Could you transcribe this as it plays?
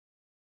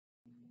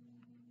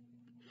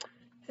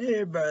Hey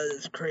everybody, this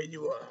is Crazy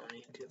One on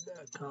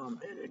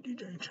YouTube.com Energy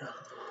Drink Show.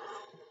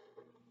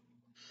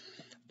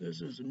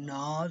 This is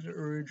Nas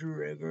Original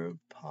Regular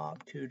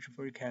Pop 2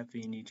 for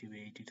Caffeine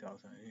ETB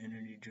 2000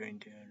 Energy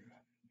Drink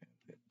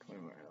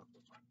 20 more.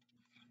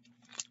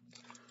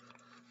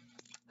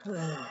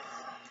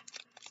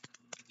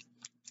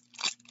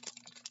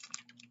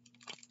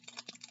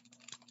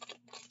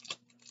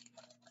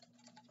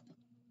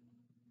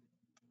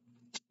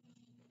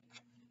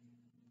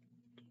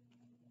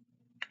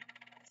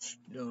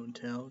 Don't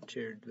tell,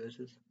 cheers,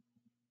 bitches.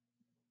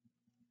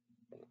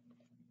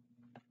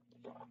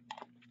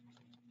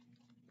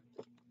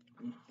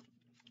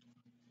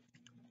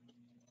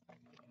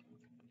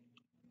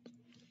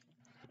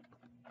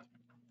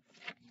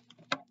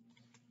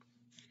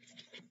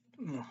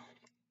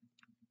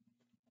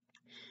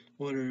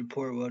 What a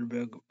report, what a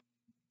big.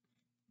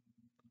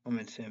 I'm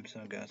at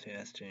Samsung Galaxy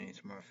S10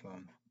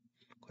 smartphone.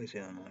 Click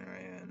on mine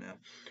right now.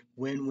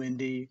 Wind,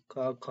 windy,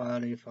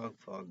 cloudy,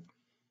 fog.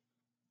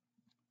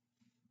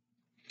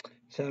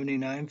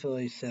 79,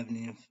 Philly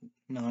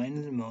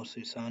 79,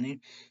 mostly sunny.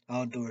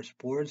 Outdoor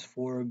sports,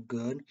 4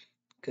 good.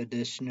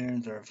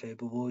 Conditioners are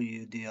favorable.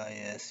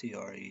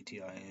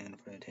 UDISCRETIN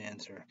for the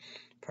answer.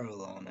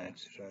 Prolonged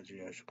exercise,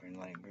 yellow, green,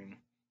 light green.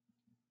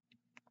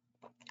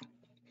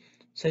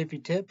 Safety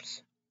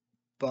tips: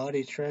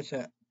 body stretch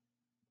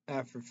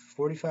after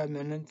 45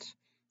 minutes.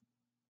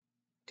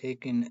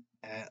 Taking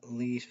at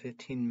least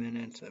 15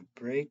 minutes of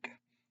break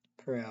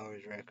per hour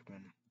is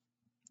recommended.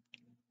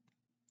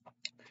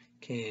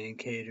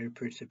 Indicator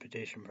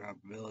precipitation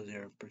probability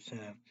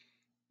 0%.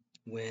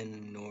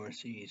 Wind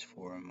northeast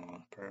 4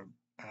 miles per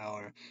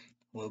hour.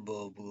 Low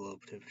below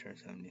temperature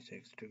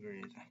 76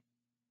 degrees.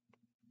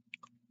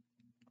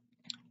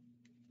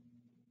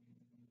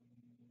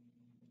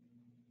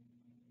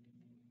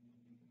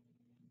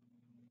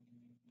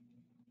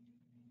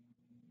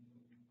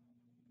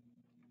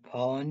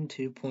 Pollen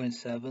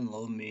 2.7,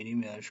 low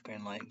medium, yellowish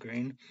green, light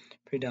green.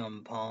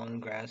 Predominant pollen,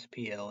 grass,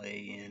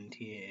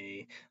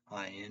 PLANTAIN.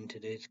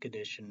 Today's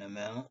condition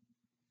amount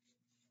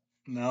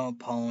of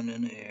pollen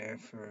in the air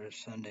for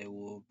Sunday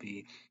will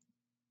be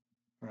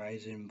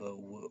rising but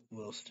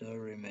will still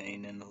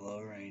remain in the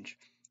low range.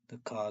 The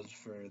cause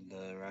for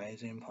the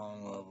rising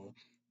pollen level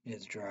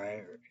is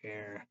dry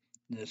air.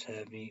 This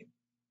heavy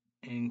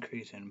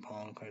increase in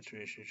pollen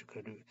concentration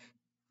could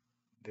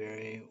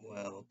very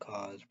well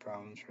cause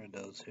problems for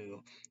those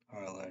who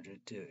are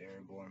allergic to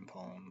airborne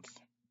pollens.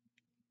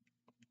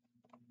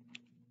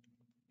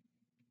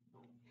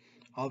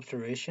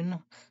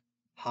 Observation: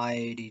 high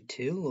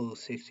 82, low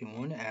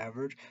 61,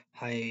 average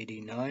high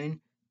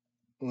 89,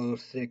 low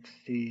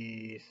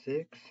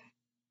 66.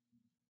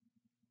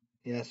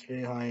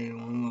 Yesterday, high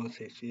 81, low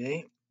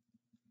 68.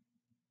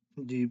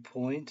 Dew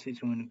point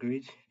 61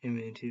 degrees,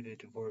 humidity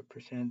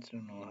 54%, so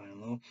no high and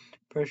low.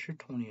 Pressure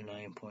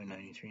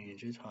 29.93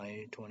 inches,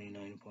 high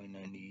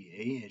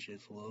 29.98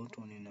 inches, low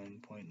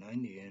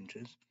 29.90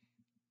 inches.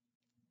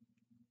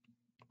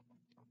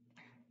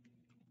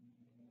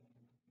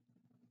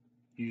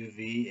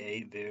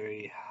 UV8,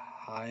 very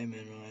high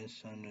minimized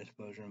sun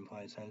exposure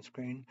implies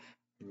sunscreen.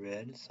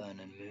 Red, sun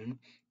and moon.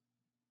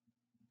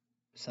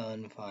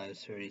 Sun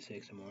 5:36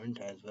 in the morning,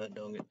 times wet,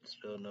 don't get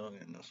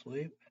no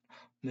sleep.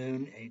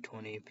 Moon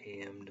 8:20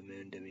 p.m. to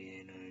moon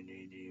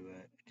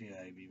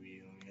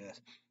WA9GIBB.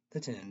 The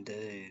 10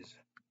 days.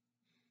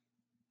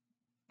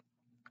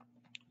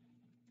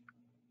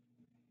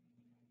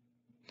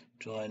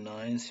 July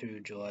 9th through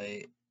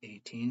July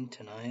 18th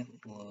tonight,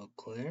 low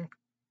clear.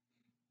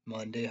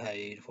 Monday, high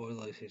 84,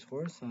 low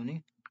 64,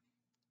 sunny.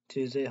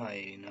 Tuesday, high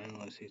 89,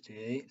 low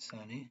 68,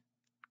 sunny.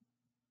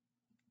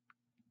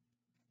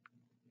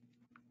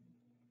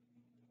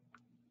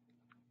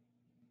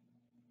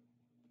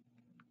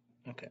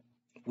 Okay.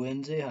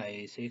 Wednesday, high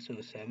 86,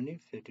 low 70,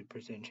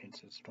 50%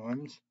 chance of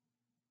storms.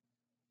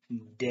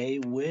 Day,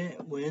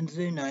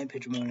 Wednesday night,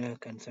 picture mode,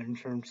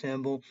 concentration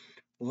sample,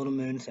 little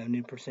moon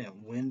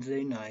 70%.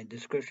 Wednesday night,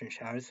 description,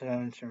 showers,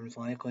 thunderstorms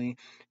likely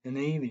in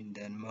the evening,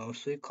 then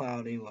mostly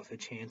cloudy with a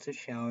chance of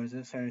showers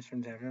and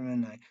thunderstorms after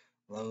midnight.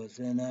 Lows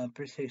in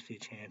upper 60,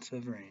 chance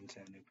of rain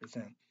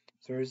 70%.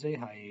 Thursday,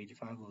 high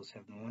 85, low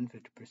 71,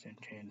 50%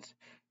 chance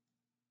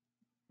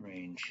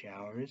rain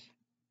showers.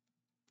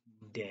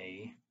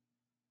 Day.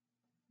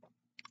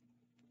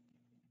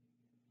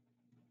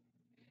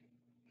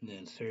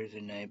 Then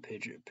Thursday night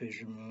picture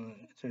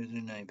mode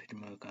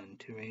on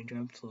 2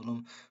 raindrops,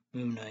 little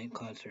moon night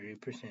cloud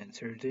 30%.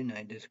 Thursday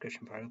night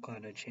discussion part of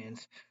cloud a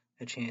chance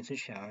of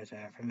showers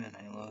after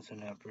midnight, lows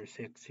in upper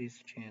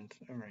 60s, chance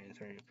of rain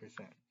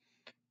 30%.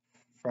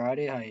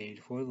 Friday high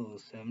 84, low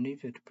 70,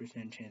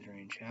 50% chance of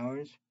rain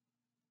showers.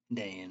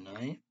 Day and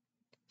night.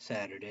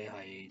 Saturday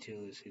high 82,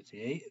 low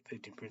 68,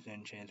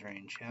 50% chance of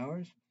rain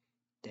showers.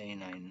 Day and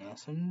night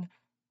nothing.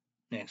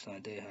 Next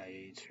Monday high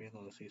 83,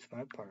 low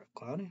 65, part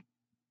cloudy.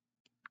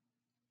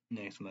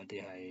 Next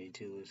Monday, high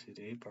 82, low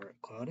 68,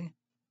 part cloudy.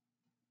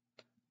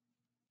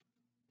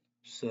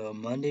 So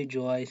Monday,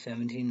 July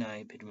 17th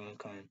night, picture mode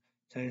con.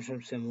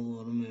 Thunderstorm symbol,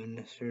 little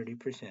moon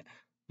 30%.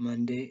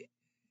 Monday,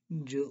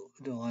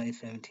 July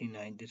 17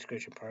 night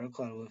discretion partly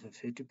cloudy with a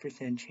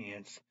 50%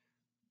 chance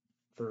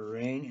for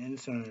rain and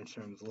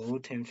thunderstorms. Low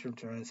temperature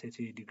around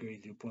 60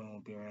 degrees. Dew point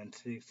will be around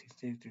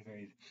 66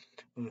 degrees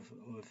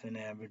with an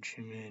average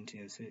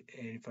humidity of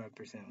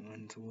 85%.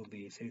 Winds will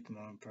be 60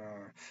 miles per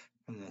hour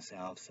from the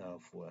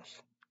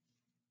south-southwest.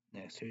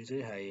 Next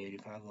Tuesday, high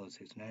 85, low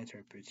 69.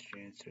 Surface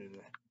chance to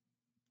the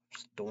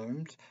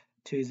storms.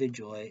 Tuesday,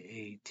 July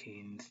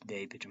 18th,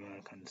 day,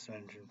 Pajama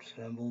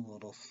sunshine,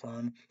 little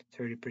sun,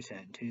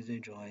 30%. Tuesday,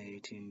 July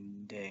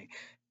 18th, day,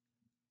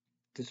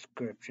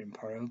 description,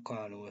 partly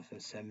cloudy with a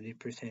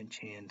 70%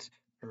 chance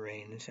for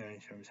rain and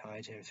thunderstorms.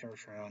 High temperature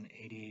around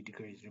 88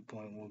 degrees. The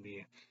point will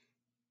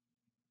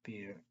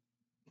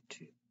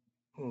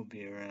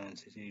be around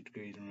 60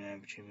 degrees and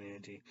average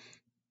humidity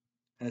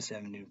at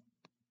 71%.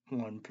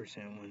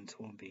 Winds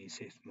will be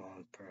 6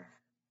 miles per hour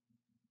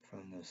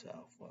from the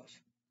southwest.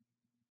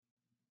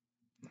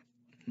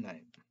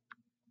 Night.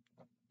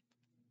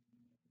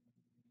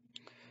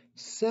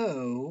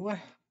 So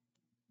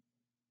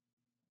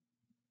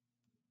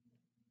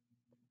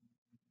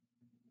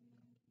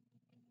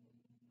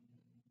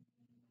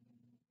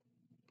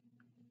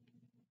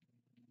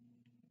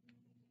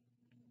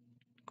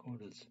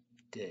coldest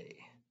day.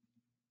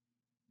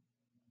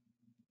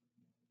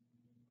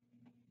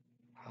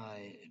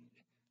 High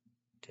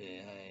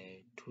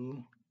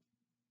 2.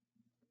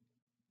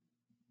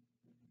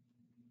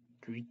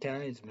 3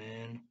 times,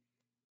 man.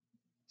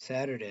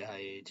 Saturday, high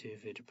 82,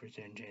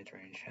 50% chance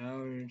rain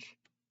showers.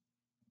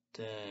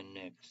 Then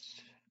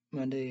next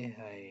Monday,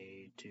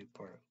 high 82,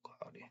 partly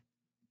cloudy.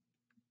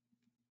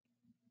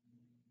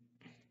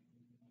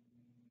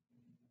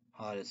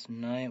 Hottest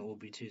night will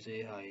be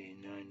Tuesday, high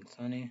 89,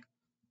 sunny.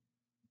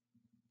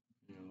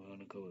 And we're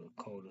gonna go with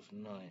the coldest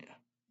night.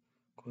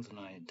 Coldest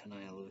night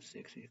tonight, low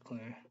 60,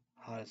 clear.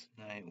 Hottest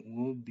night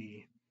will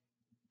be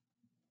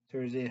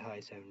Thursday, high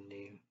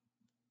 70.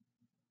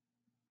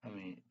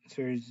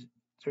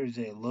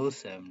 Thursday, low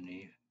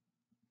 70,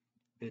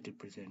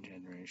 50%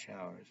 chance rain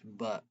showers.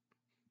 But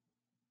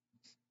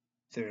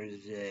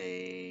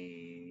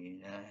Thursday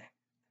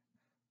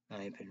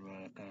night,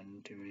 Panoramic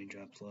on to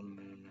raindrops, low to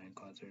moon, night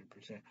clouds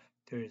 30%.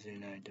 Thursday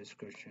night,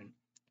 discretion,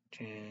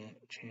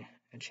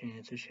 a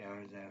chance of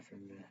showers after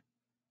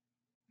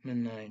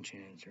midnight,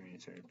 chance rain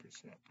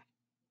 30%.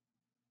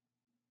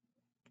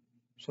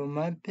 So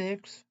my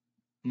picks: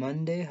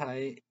 Monday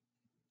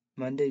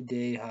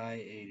day high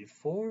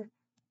 84,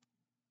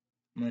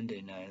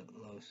 Monday night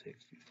low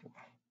 64.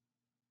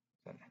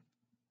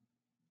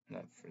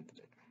 Not for the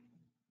day.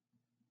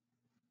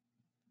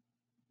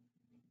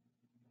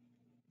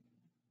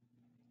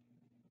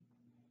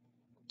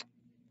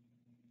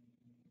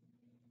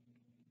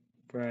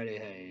 Friday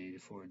high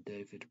 84,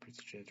 day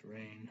 50% chance of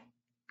rain,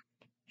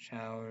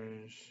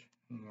 showers.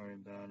 Don't worry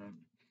about it.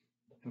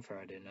 And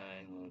Friday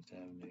night low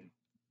 70.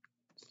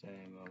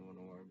 Same, I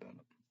wouldn't worry about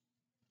it.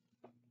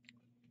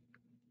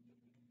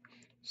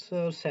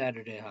 So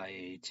Saturday high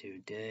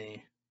 82,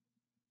 day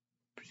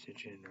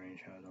precision rain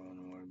showers. I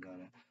wouldn't worry about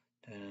it.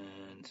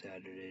 Then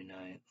Saturday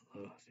night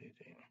low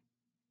 60.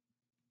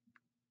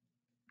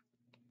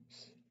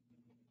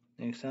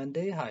 Next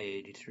Sunday high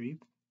 83,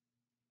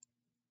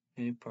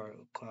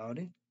 partly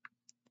cloudy.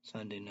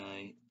 Sunday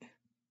night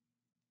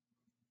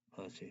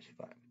low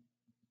 65.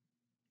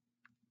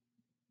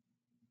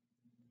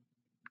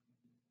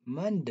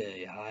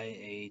 Monday high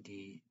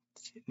 80.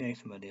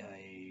 Next Monday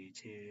high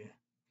 82.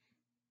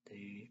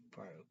 The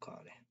partly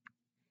cloudy.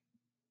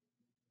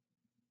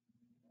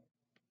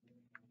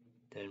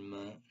 Then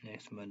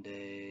next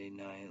Monday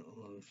night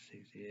low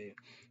 68.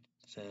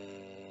 Says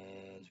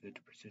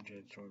 50%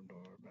 chance storm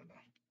door.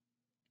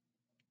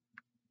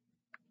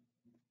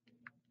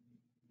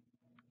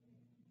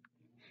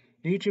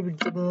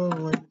 YouTube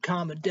people,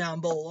 comment down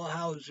below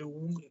how's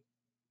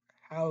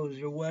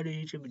your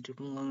wedding. YouTube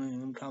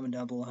people, comment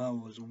down below how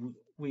was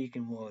week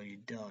and what you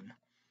done.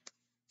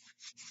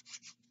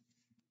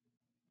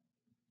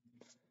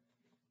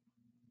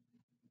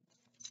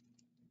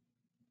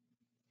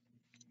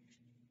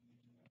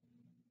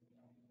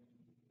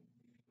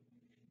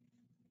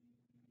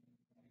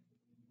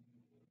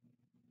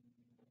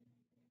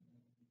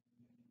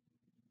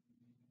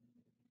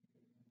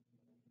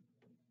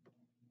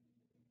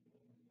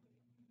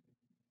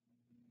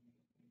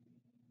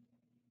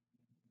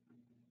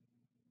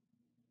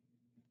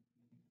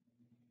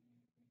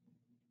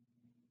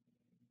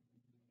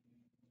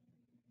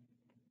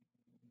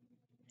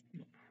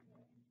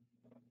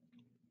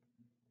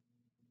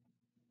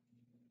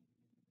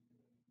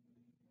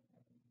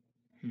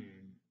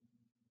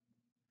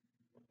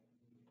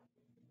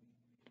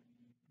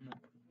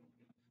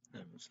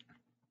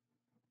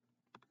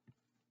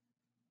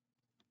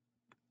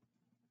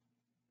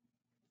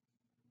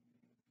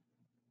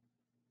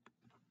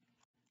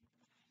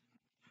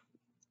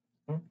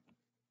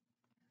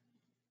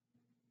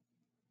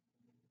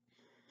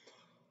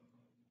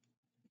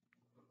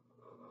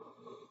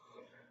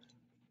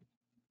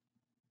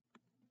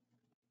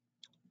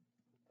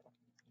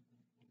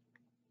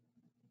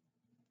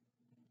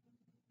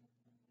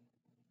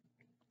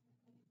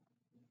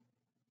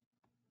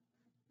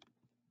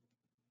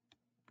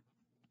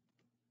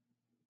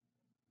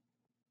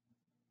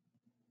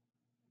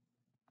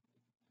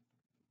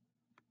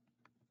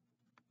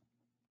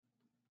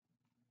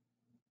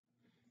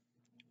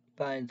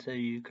 Biden said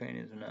Ukraine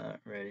is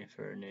not ready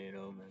for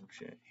NATO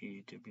membership.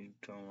 YouTube,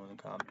 don't want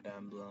to comment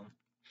down below.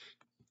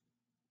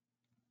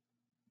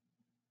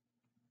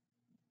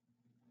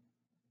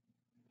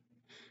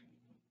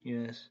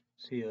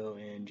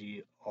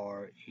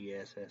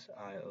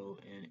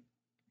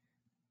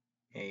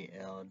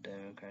 USCONGRESSIONAL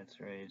Democrats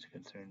raise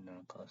concern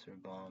on cluster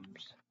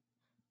bombs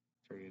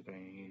for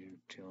Ukraine.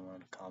 YouTube,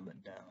 want to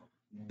comment down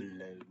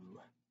below.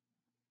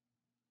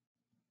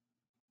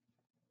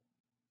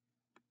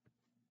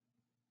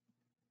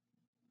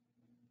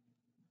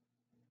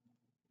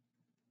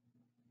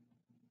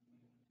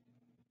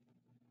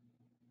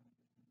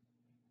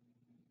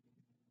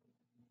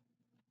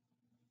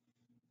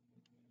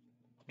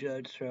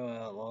 Judge throw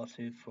out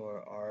lawsuit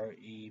for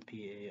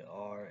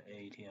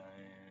REPARATINS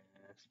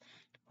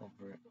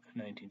over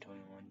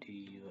 1921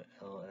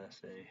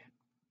 TULSA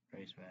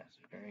race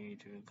massacre.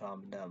 YouTube,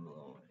 comment down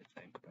below what you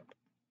think about it.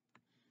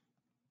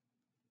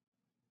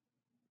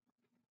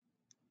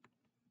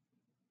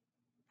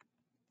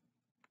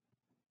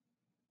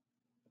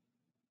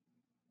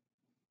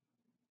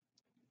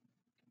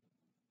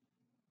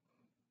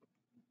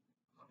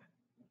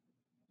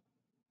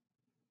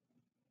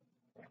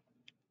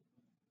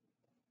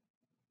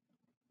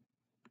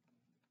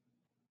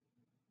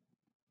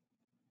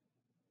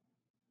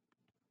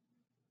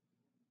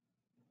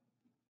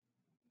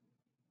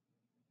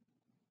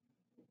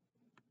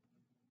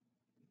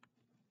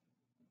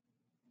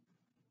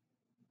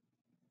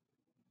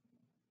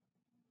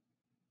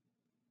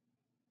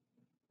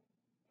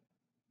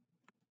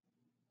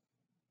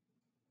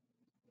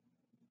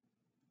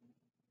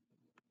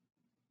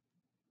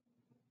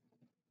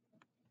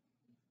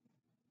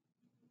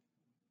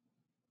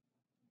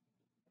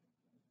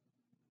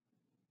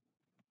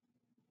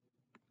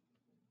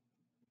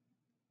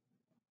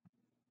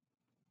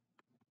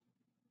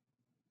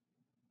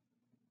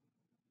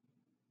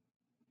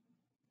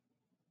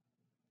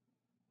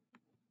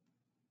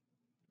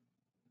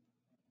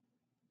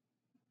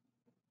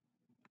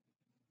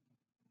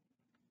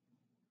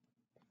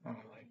 Oh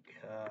my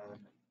god.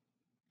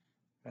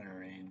 I'm gonna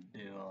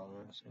redo all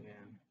this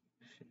again.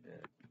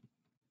 Shit.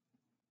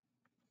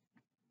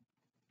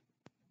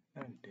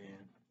 God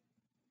damn.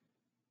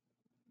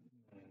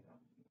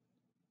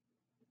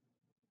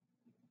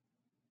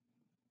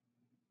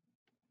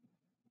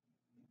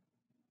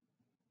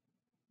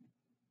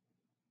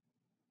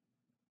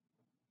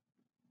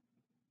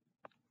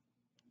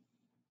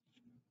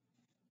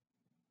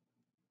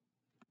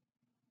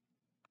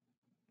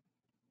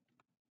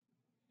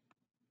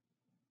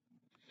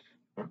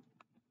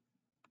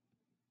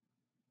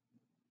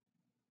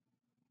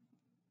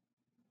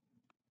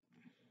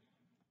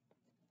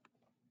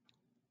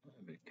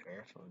 Be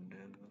careful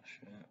doing this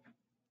shit.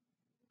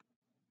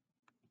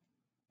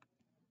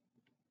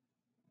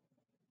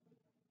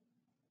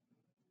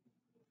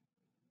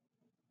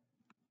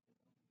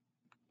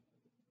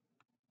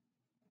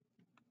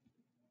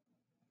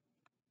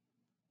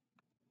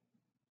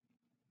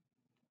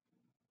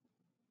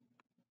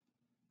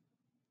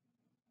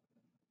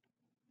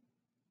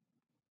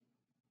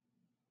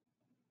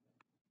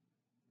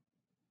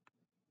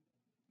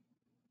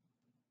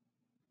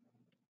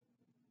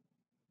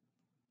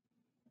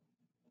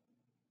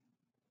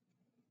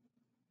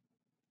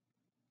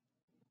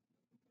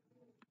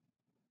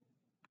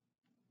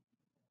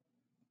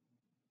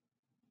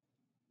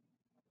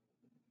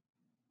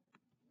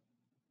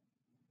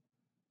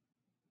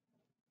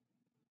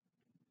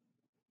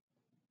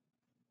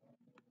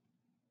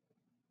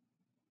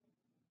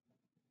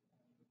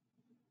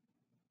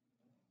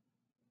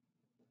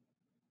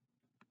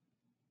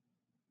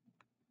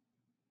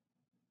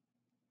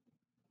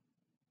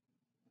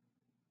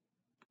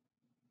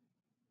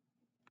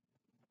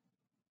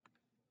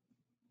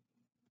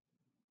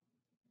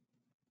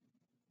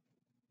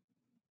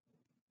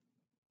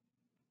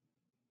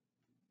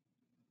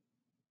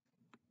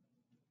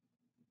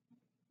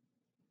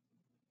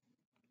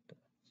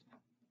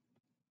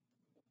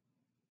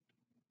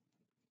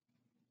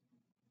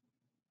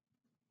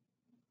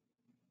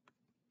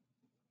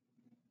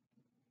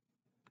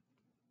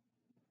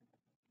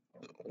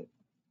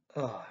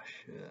 Oh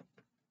shit.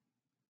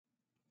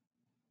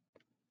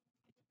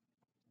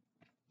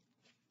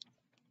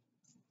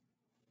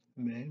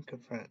 Man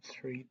confronts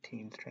 3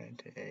 teens trying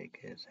to egg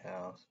his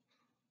house.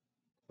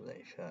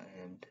 They shot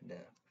him to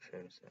death.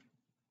 Shows it.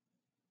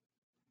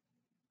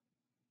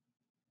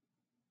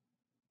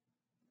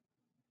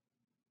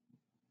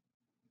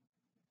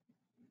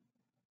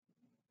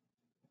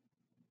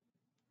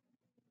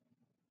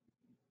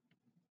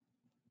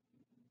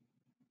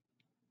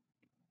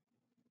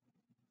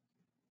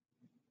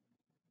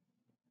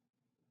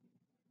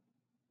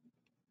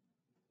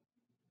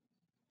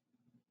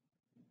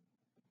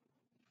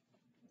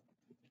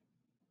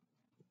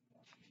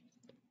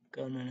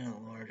 Gunman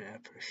at large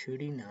after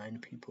shooting 9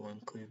 people in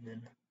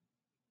Cleveland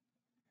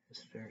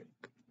Historic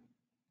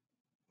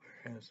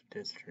Warehouse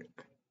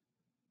District.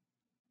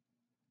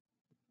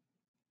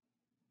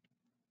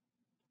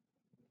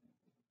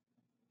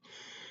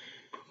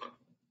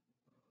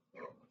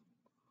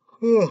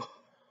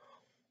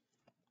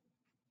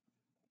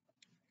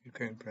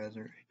 Ukraine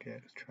President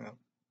rejects Trump.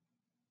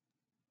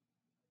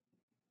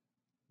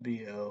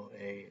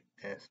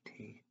 BOAST.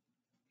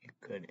 It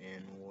could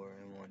end war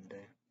in one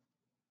day.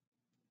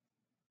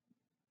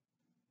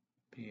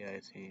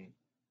 PICKERIG.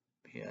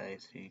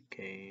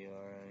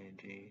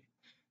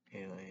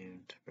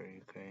 Aliens for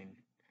Ukraine.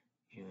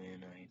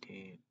 UNIT.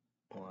 YS.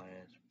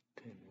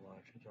 Pin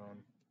watches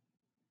on.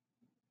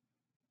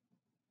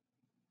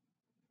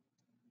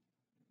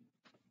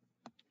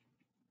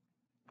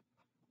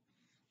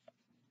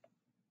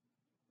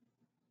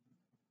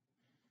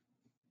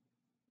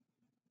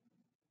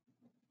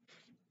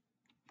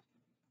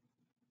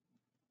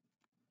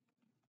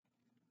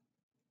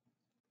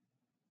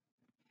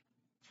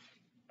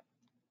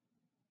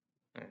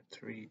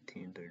 Three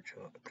teens are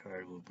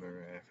charged with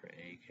murder after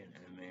Aiken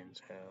a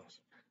man's house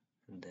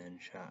and then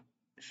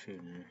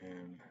shooting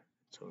him.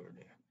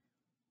 The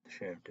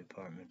sheriff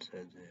department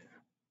says that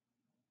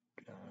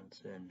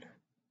Johnson,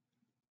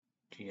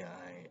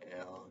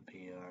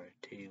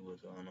 GILBRT,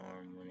 was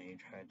unarmed when he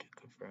tried to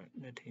confront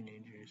the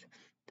teenagers.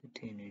 The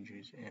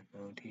teenagers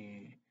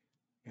MOTIVE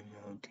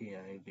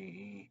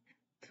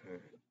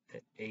for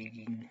the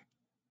Aiken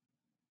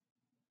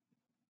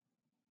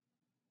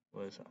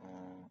was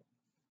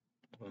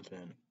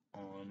an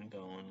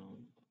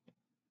ongoing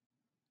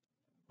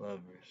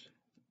lovers.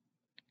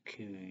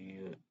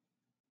 QUARREL.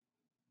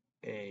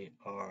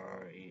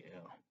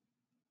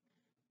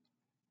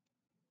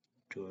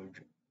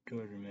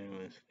 Georgia man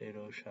was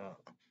fatal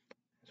shot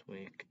this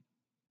week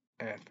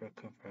after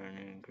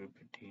confronting a group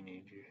of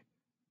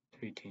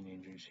three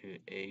teenagers who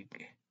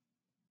egged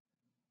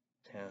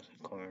his house,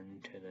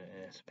 according to the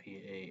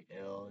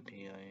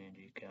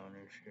SPALDING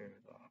County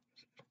Sheriff's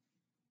Office.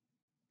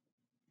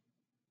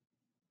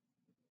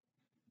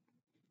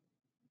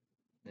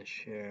 The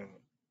sheriff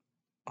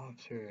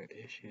officer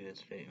issued a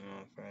statement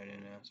on Friday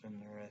announcing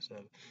the arrest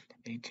of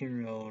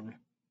 18-year-old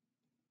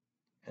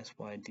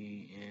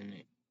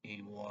SYDNEY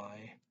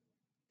MAUGHON,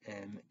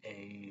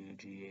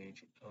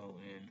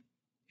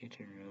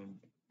 18-year-old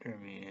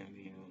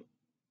Jeremy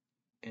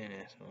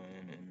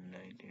MUNSON, and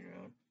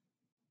 19-year-old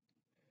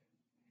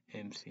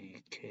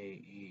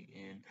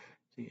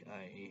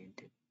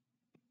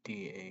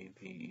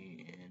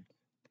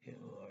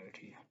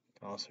MCKENCIEDAVENPORT.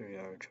 All three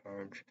are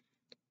charged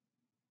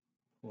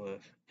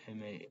with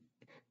MALICE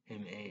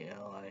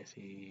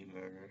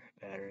murder,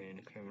 battery,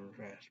 and criminal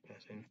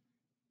trespassing.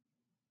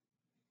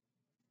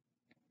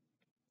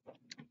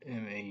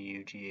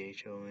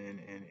 MAUGHON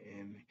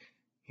and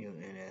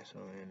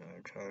MUNSON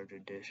are charged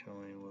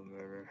additionally with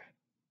murder,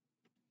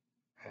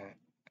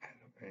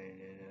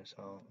 aggravated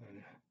assault,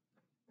 and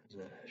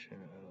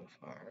possession of a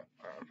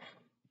firearm.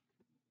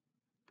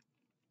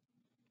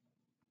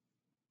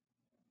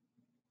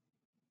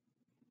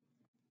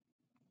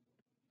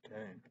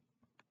 Dang.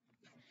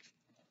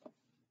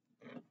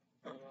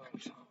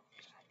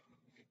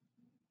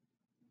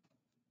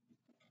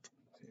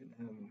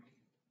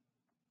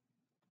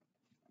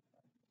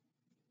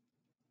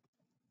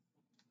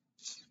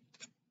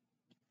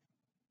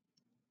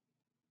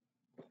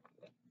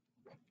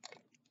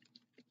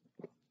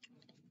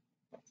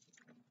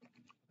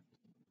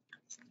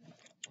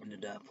 And the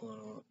death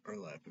or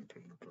life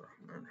imprisonment for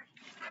murder.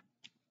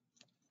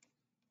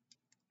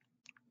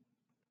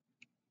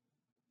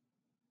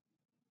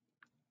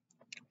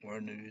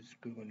 World News,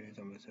 Google News,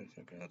 I'm a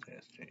citizen of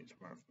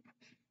smartphone.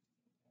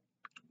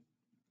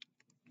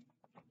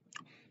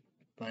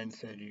 Biden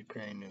said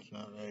Ukraine is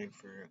not ready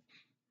for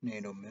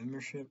NATO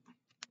membership.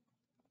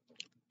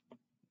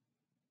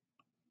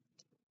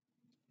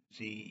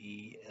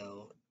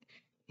 ZELENSKY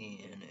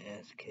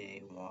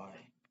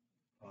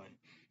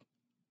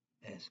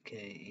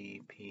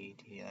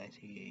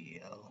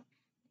SKEPTICEL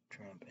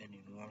Trump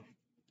anymore.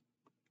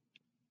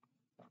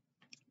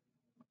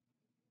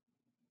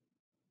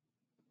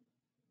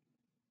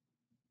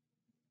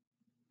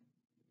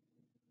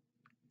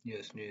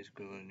 U.S. News,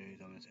 Google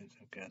News, on the sense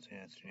of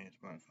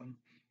smartphone.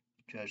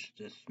 Judge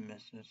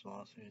dismisses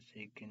lawsuit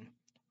seeking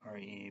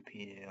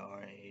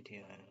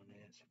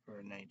REPARATIONS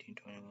for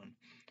 1921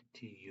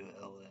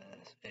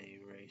 TULSA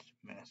race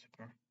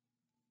massacre.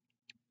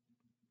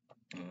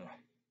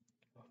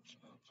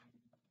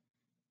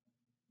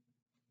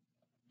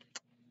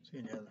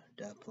 See the other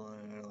death blow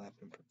and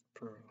overlapping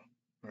per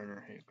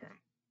murder hate crime.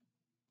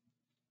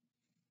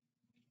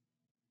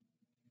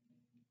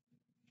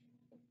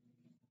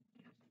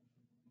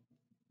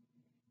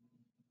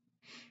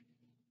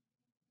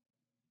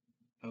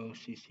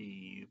 OCC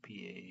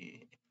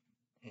UPA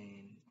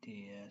and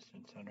DS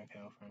in Southern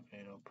California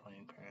fatal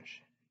plane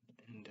crash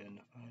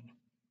identified.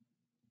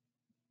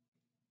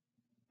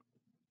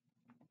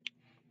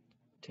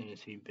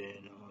 Tennessee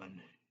ban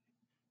on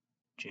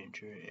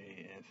ginger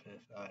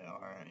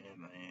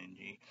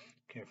AFFIRMING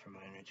care for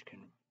minors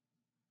can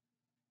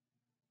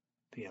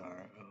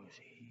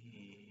PROCED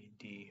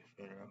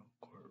federal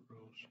court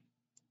rules.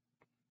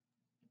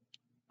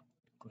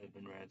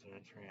 Cleveland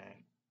residents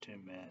react to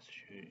mass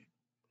shooting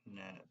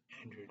that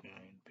injured 9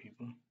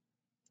 people.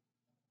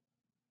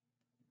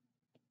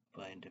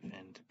 Biden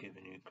defends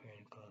giving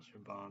Ukraine cluster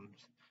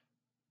bombs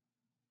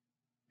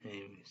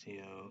name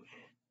Congressional.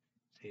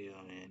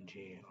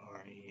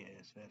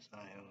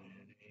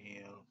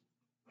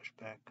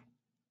 Pushback.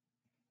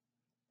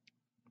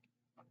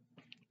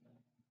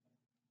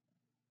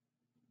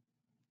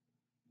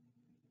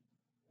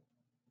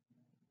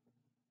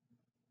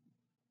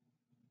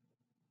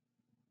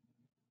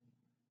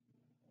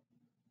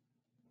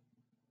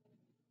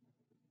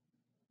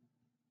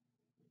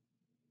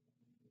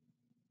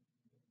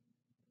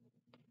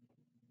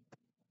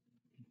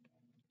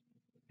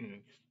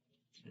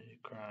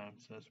 Crime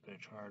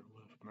suspect charged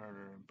with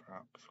murder in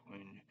Bronx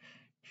when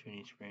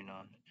shooting sprayed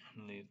on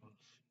illegal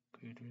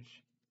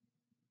scooters.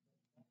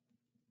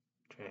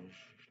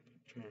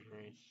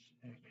 Treasury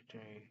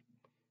Secretary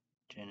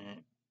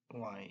Janet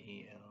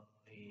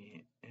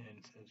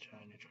Yellen says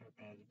China trip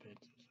has been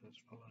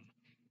successful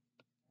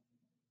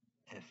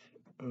in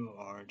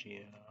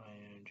FORGING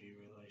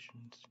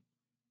relations.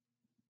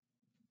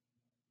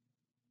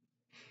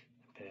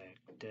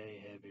 Day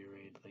heavy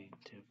rain lead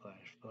to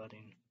flash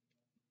flooding.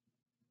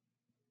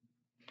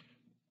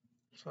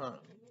 So,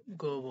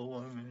 global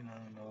warming, I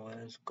don't know what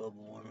is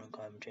global warming,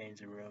 climate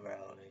change is a real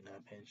reality,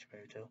 not fancy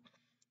fairy tale.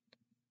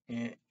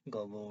 Yeah,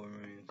 global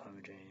warming and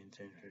climate change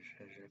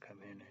infrastructure come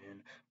hand in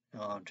hand. An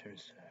long-term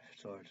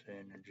source of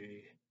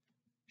energy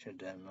shut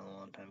down a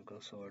long time ago.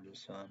 Solar, the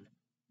sun,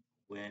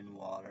 wind,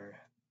 water.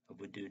 If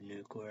we do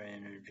nuclear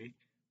energy,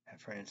 our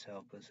friends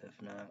help us.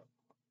 If not,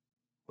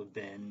 we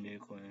ban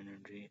nuclear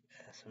energy,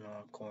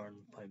 ethanol,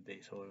 corn,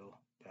 plant-based oil,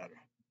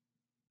 powder.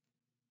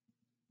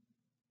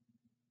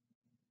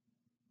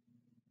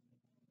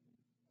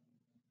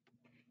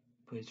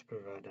 Please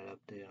provide an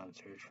update on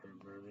search for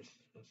murder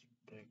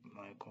suspect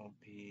Michael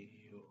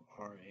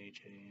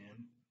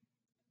Burham.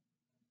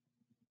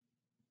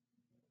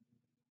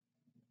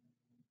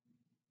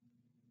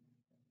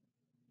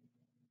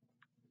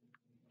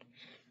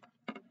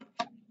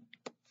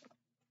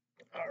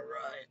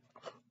 Alright,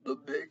 the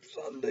Big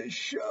Sunday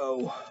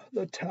Show.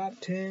 The top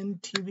 10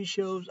 TV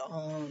shows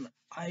on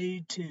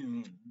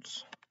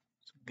iTunes.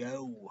 Let's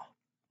go.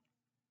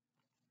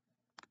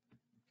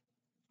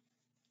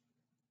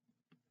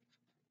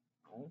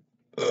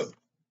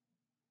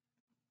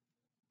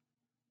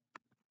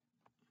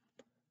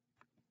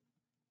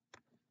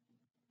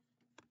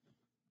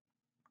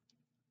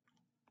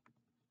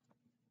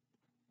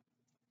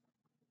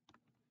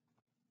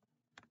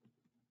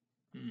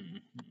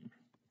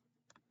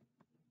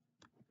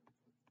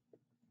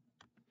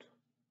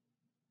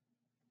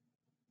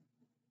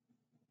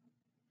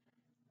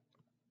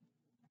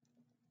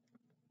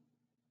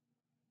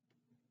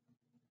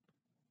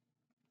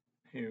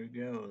 Here we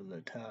go, the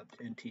top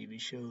 10 TV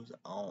shows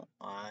on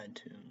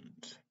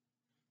iTunes.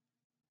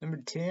 Number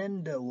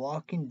 10, The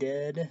Walking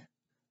Dead.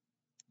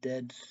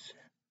 Dead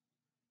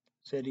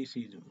City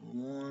Season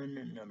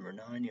 1. Number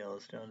 9,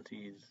 Yellowstone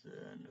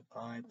Season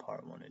 5,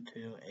 Part 1 and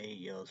 2. 8,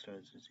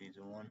 Yellowstone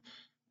Season 1.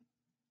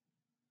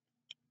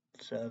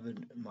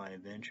 7, My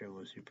Adventure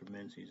with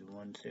Superman Season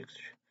 1. 6,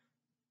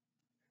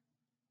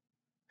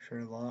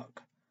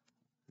 Sherlock,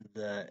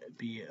 the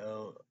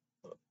Bominable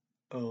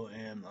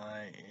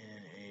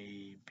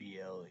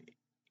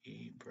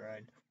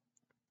Bride.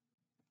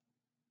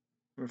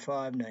 Number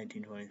 5,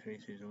 1923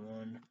 Season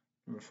 1.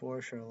 Number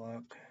 4,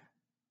 Sherlock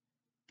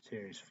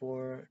Series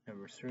 4.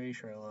 Number 3,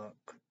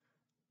 Sherlock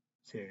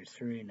Series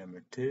 3.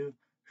 Number 2,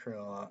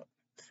 Sherlock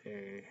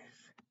Series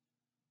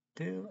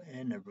 2.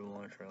 And number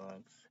 1,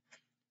 Sherlock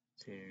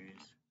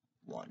Series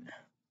 1.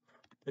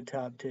 The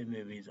top 10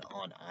 movies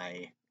on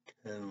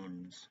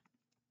iTunes.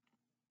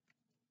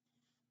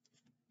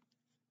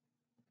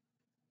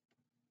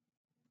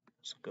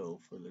 Let's go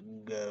for the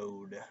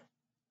gold.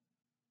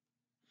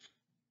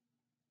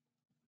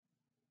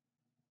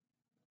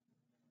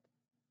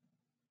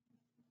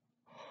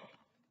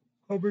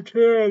 Number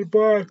 10,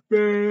 Black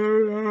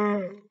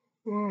Bear.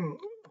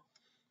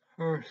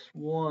 First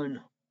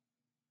 1.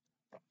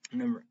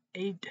 Number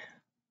 8.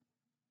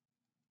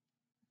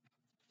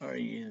 Are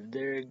You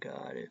There,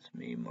 God? It's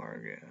Me,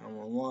 Margaret. I'm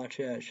gonna watch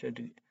that.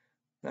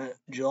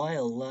 July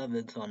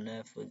 11th on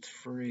Netflix,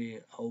 free.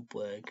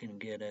 Hopefully I can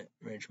get it.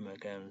 Rachel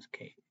McAdams,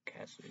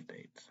 Cassidy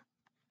Bates.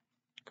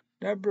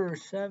 Number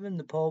 7,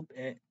 The Pope,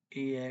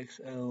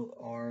 EXORCIST.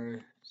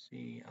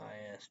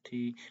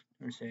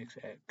 Number 6,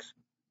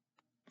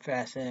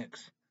 Fast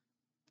X.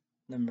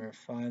 Number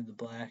 5, The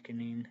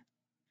Blackening.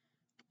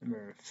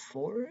 Number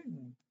 4,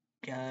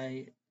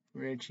 Guy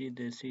Ritchie,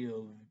 the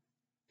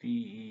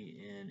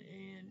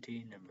COVENANT.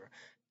 Number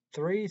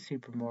 3,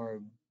 Super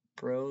Mario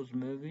Bros.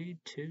 Movie.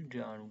 2,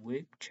 John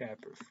Wick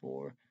Chapter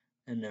 4.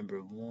 And number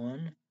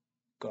 1,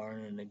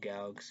 Guardians of the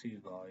Galaxy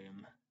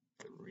Volume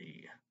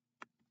 3.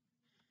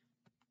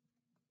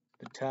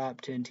 The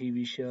top 10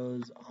 TV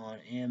shows on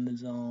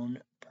Amazon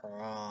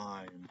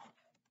Prime.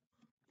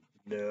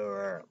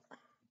 There.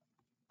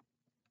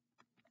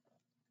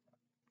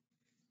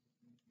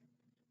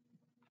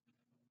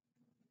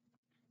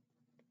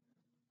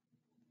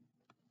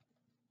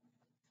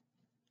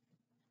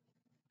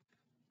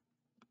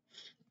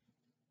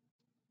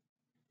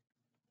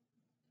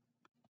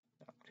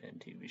 Top 10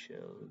 TV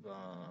shows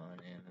on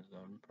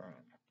Amazon Prime.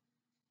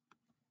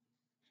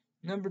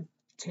 Number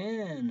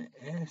 10,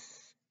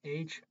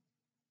 SHINY,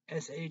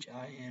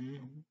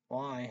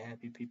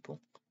 Happy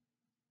People.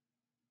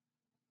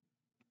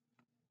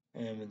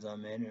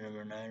 Amazon Man it.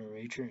 Number 9,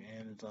 Reacher,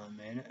 Amazon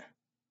Man it.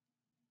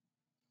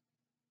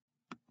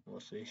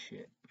 What's this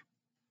shit?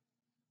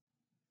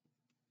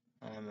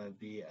 I'm a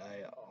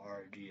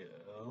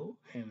BIRGO,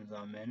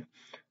 Amazon Man it.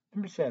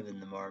 Number 7,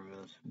 The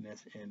Marvelous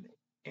Miss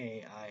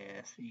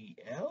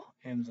MAISEL,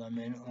 Amazon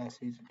Man it last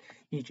season.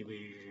 Each of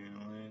these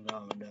comment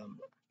down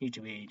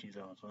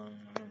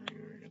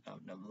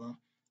below.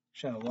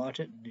 Shall I watch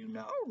it? Do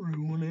not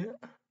ruin it.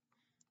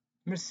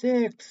 Number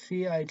 6,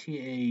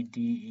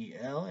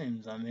 CITADEL,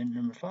 Amazon Man it.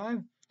 Number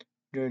 5,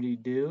 Dirty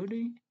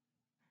Duty.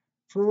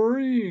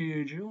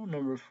 Free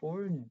Number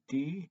 4,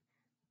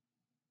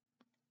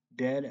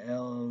 Dead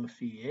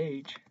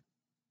LOCH,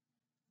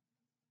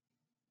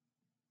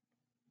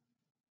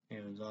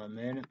 Amazon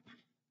Man it.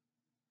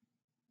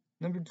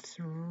 Number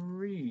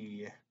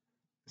 3,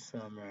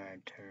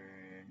 Summer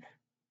Turn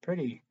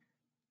Pretty,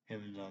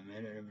 Amazon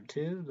Man it. Number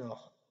 2, The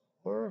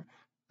Horror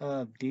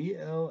of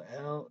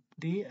DLLORES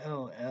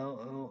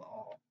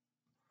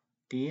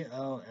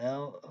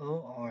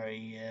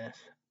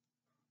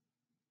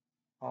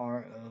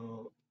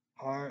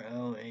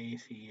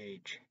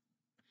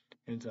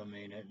Amazon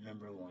Man it.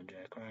 Number 1,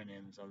 Jack Ryan,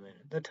 Amazon Man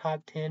it. The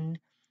top 10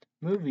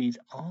 movies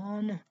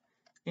on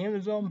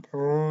Amazon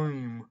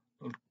Prime.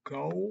 Let's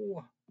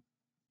go.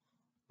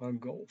 Let's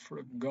go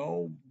for the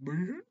gold,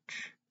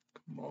 bitch.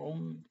 Come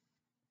on.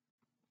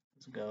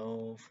 Let's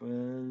go for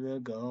the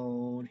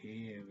gold.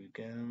 Here we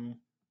go.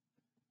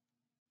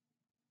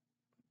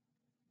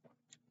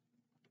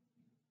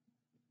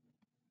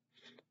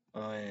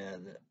 Oh yeah,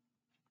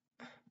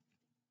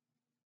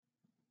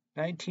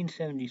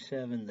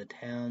 1977, The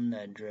Town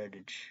That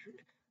Dreaded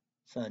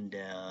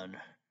Sundown.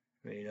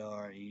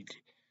 Radar, you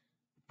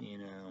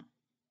know.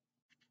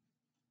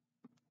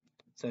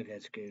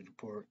 Psychiatric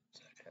Report.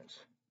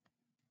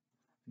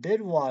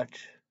 Did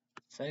watch.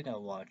 I think I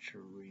watched a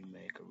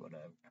remake or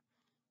whatever.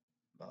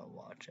 I'll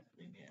watch it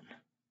again.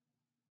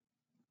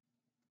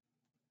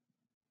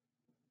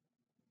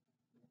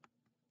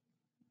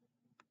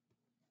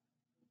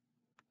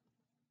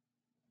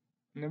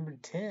 Number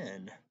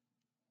 10,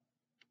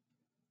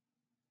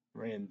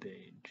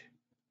 Rampage.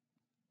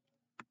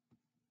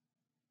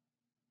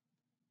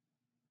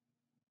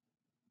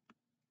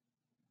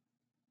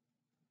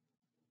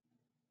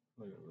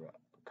 What a rock.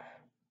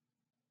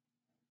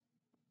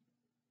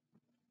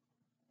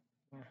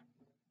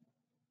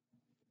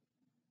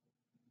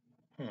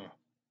 Huh.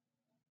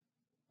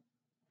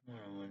 I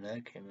don't know when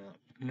that came out.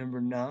 Number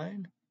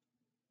 9,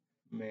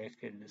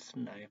 American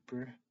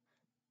Sniper.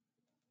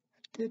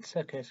 I did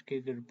suck ass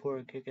kick at a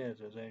poor kick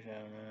ass. I don't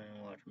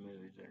know, watch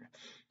movies there.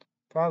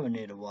 Probably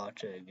need to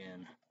watch it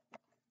again.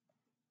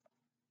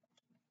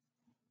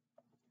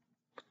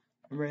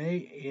 Number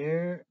 8,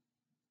 Air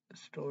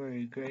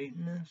Story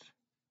Greatness.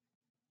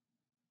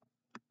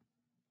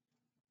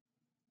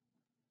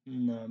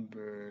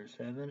 Number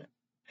 7,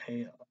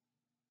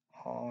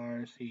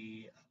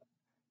 ARCTICVOID.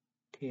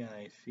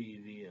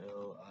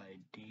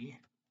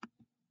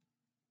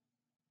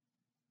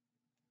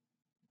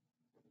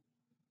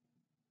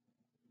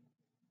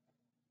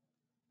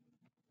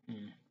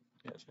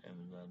 Guess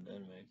Amazon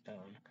didn't make that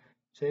one.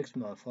 6,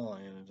 My Fault,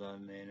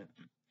 Amazon made it.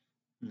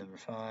 Number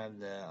 5,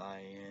 the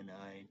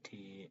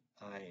INITIATED,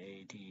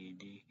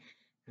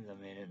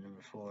 Amazon made it.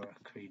 Number 4,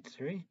 Creed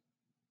 3.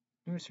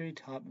 Number 3,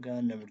 Top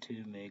Gun. Number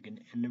 2,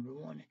 Megan. And number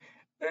 1,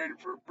 and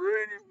for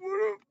Brady.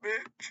 What up,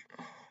 bitch?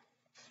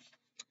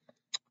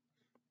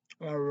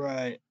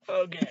 Alright,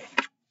 okay.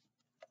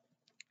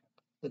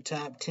 The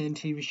top 10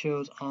 TV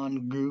shows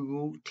on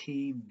Google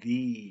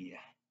TV.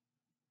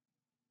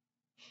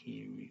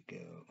 Here we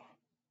go.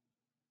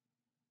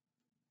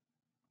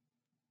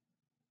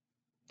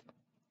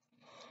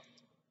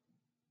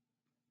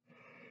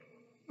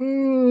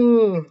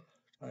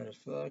 It's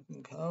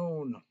fucking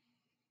cold.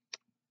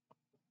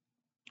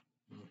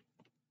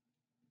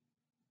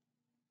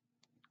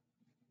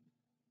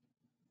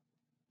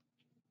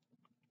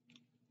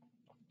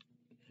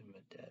 And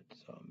my dad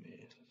saw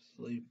me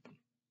asleep.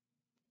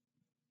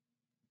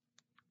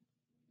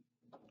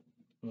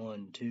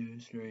 1, 2,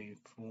 3,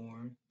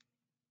 4,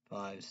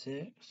 5,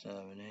 6,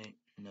 7, 8,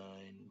 9,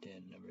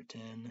 10. Number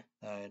 10,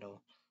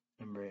 Idol.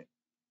 Number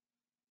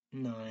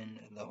 9,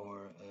 The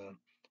Horror of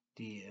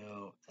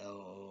DLLORESROACH.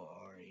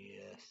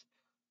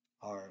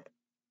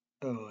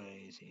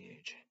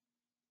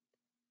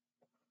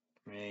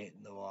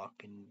 8, The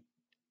Walking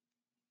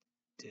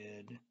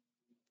Dead.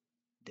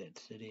 Dead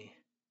City.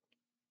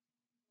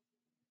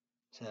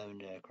 7,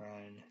 Jack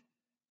Ryan.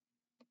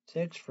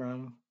 6,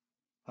 From.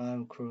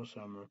 5, Cruel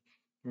Summer.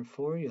 Number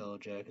 4, Yellow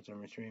Jackets.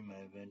 Number 3, My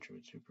Adventure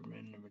with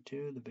Superman. Number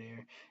 2, The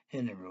Bear.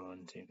 And number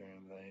 1, Secret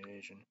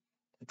Invasion.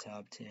 The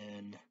top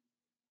 10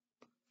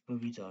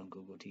 movies on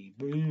Google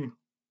TV.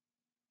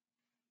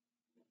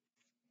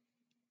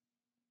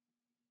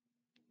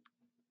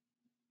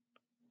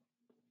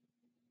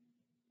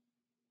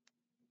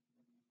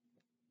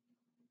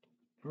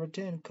 Number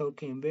 10,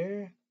 Cocaine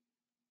Bear.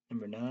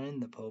 Number 9,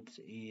 The Pope's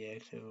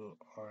EXORCIST.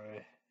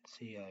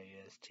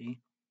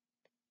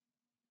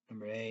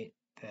 Number 8,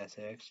 Pass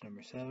X.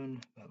 Number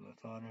 7, About My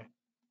Father.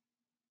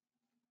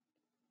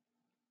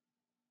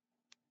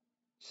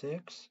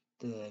 6,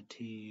 The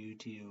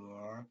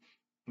TUTOR.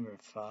 Number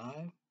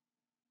 5,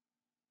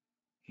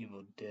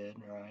 Evil Dead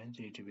Rise.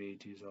 YouTube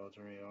 2's all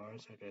 3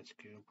 R's. I got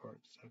Skill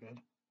Parts. I got.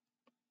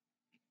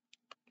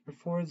 Number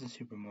 4 is the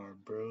Super Mario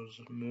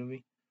Bros.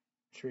 Movie.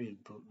 3 is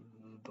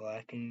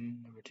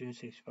Blackening. Number 2,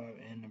 65.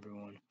 And number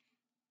 1,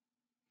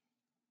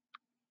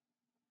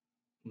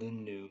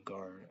 The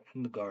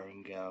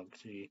Garden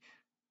Galaxy.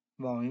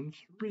 Volume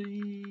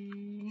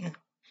 3.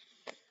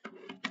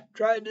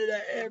 Try to do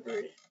that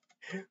every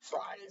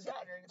Friday,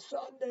 Saturday, and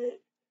Sunday.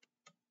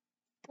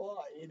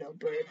 But, try to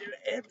do it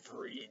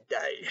every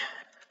day.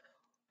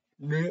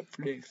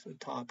 Netflix, the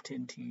top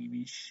 10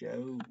 TV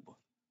show.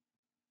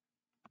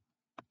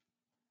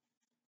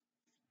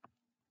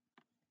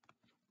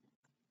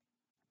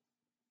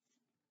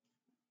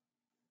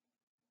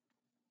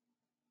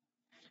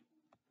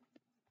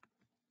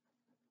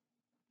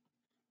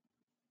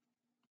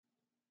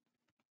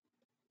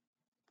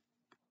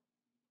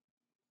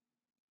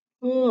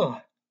 Oh,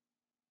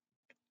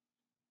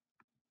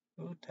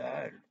 so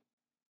tired.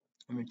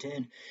 Number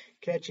 10,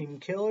 Catching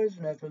Killers,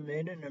 Netflix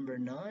made it. Number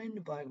 9,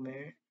 Black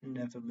Mirror,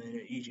 Netflix made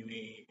it. YouTube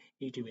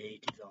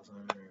 8 is also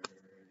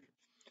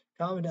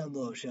comment down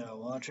below, should I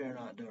watch it or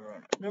not? Do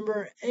run.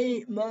 Number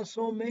 8,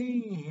 Muscle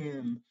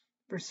Mayhem.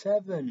 Number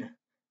 7,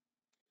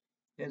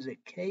 is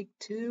it Cake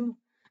 2?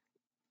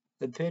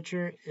 The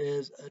picture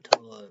is a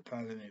toilet.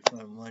 Probably made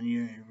fun 1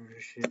 year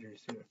anniversary.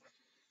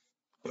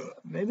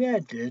 Maybe I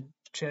did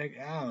check.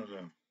 I don't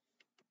know.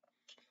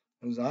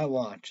 Because I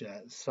watch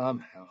that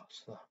somehow,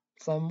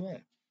 some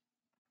way.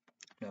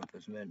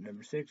 Netflix made it.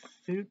 Number 6,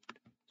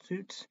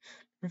 Suits.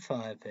 Number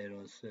 5,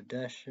 Fatal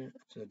Seduction.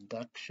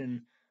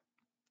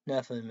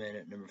 Netflix made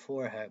it. Number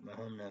 4, Hack My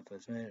Home.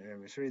 Netflix made it.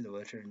 Number 3, The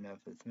Witcher.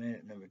 Netflix made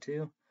it. Number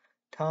 2,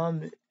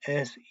 Tom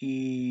Segura.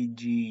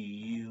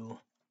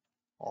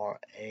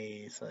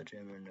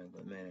 Sledgehammer.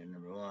 Netflix made it.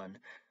 Number 1,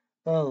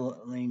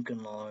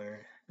 Lincoln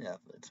Lawyer.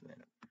 Netflix made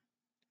it.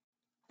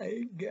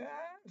 Hey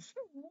guys,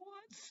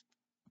 what's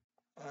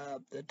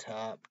up? The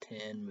top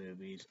 10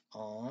 movies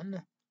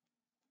on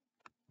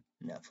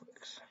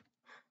Netflix.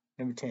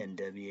 Number 10,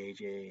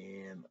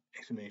 WHAM!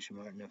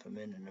 Netflix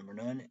made it. Number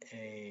 9,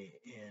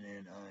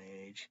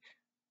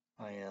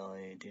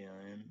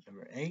 ANNIHILATION.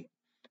 Number 8,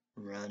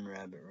 Run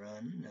Rabbit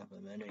Run.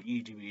 Netflix made it.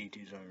 YouTube 8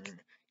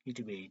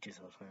 is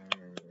also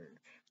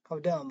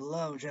comment down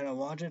below, should I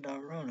watch it?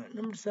 Don't run it.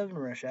 Number 7,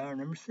 Rush Hour.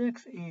 Number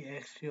 6,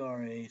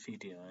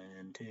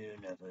 EXTRACTION 2.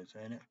 Netflix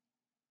made it.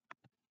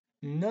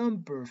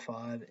 Number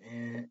 5,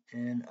 NIMONA.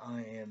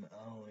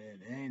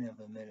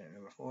 Netflix made it.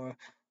 Number 4,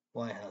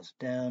 White House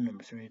Down.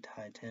 Number 3,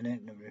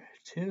 Titanic. Number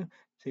 2,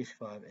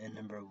 65. And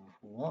number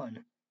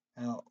 1,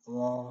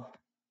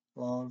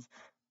 Outlaws.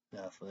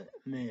 Netflix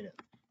made it.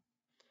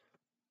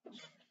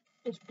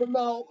 It's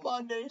promote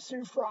Mondays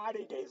through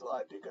Friday days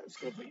live because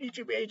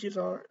YouTube pages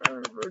are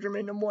Virgin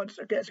Made them once.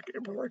 I guess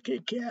get more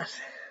kick-ass.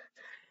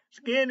 It's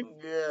getting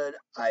good.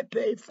 I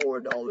pay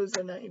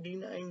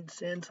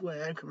 $4.99 when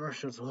ad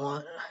commercials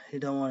want. You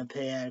don't want to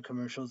pay ad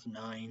commercials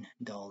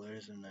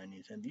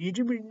 $9.90.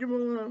 YouTube,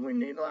 we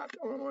need a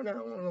laptop. I want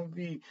to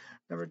be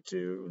number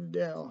 2,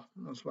 Dell.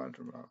 No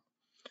sponsor about.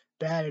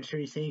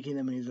 Battery thinking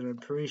that means I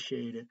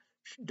appreciate it.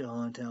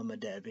 Don't tell my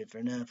dad pay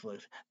for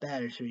Netflix.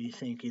 Battery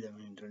thinking that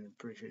means I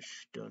appreciate it.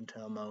 Don't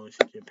tell my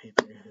sister pay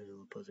for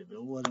Hulu pussy. If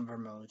it wasn't for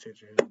my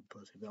sister Hulu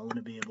pussy, I want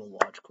to be able to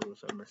watch Cruel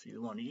Summer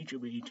Season 1.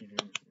 YouTube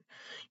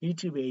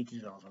 8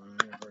 is also an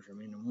anniversary. I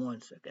mean,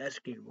 1 sec. That's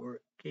good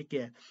work. Kick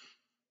it.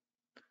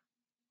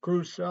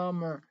 Cruel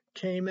Summer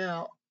came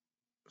out.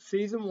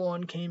 Season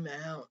 1 came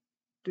out.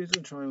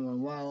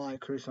 2021.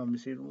 Wildlife Cruel Summer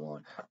Season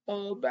 1.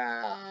 All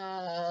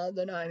about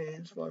the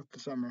 90s for the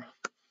summer.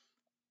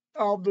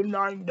 Of the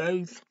 9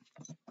 days.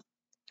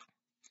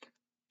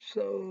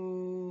 So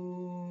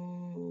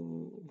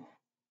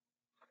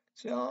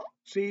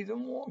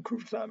season 1,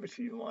 Cruel Summer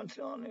Season 1,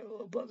 selling a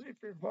little pussy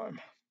for farm.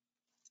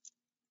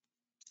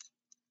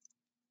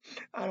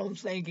 I don't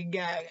think it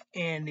got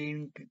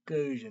any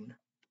conclusion.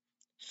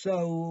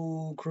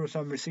 So, Cruel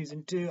Summer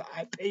Season 2,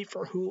 I pay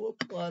for Hulu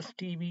Plus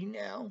TV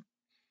now.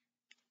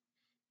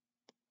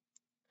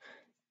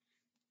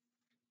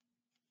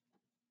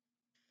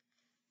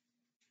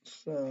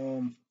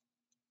 So,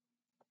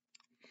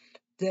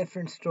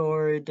 different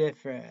story,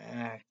 different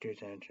actors,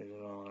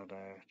 all of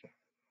that.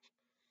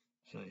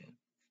 So, yeah.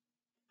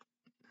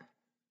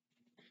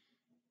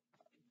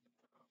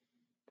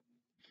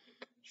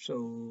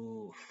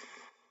 So,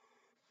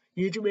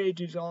 YouTube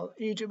age is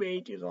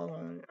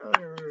on.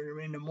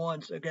 Random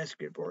once. I guess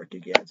good work, you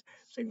guys.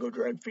 Single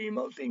drug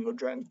female season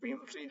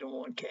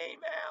 1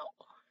 came out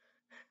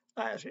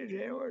last year,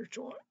 January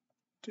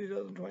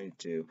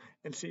 2022,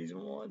 and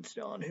season 1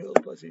 still on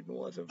Hulu Plus. Season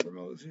 1 so for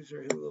most who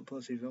are Hulu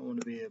Plus, you don't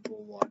want to be able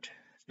to watch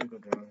Single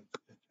drug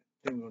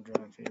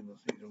female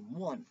season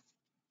 1.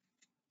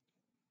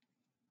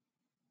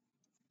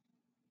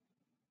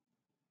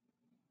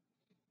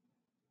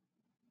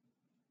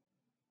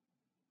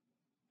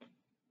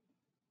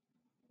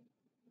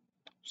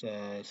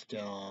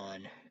 still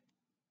on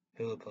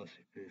Hulu Plus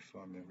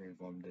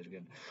Reform did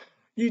again.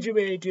 YouTube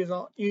 8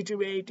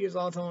 is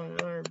also on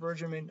another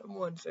version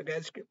once I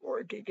got skip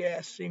or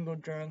kick-ass single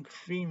drunk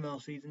female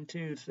season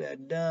 2. So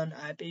that done.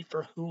 I paid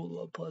for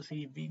Hulu Plus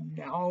TV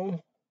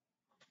now.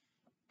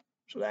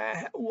 So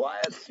that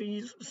last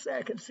season,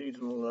 second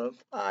season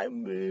left.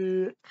 I'm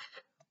good.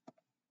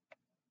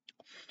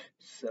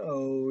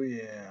 So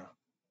yeah.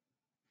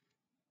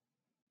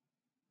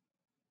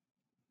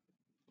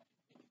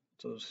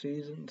 So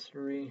season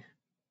 3.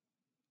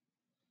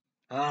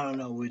 I don't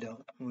know. We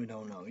don't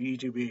know.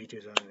 YouTube 8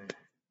 is on there.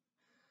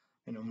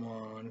 And I'm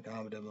on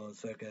comment about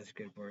sarcastic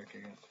good work.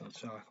 Let's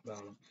talk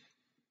about them.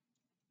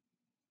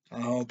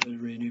 I hope it's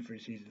renewed for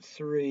season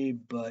 3,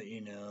 but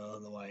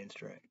the Lion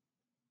strike.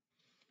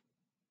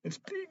 And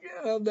speaking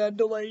of that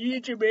delay,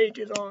 YouTube 8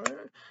 is on.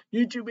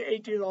 YouTube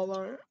 8 is all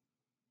on.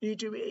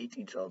 YouTube 8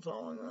 is also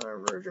on our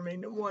version. I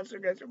mean, once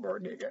it gets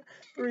supported,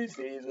 3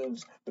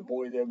 seasons. The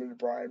Boys Amazon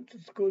Prime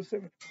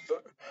exclusive.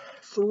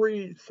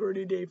 3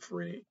 30-day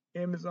free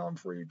Amazon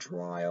free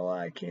trial.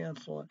 I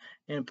cancel it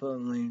and put a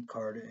link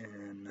card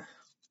in.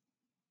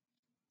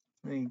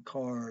 Link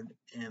card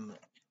M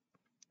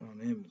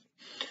on Amazon.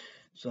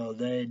 So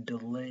they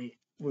delay.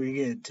 We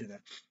get to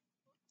that.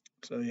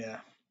 So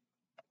yeah.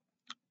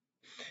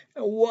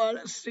 And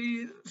what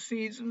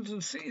seasons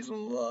and season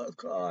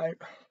look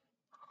like.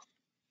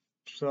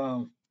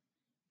 So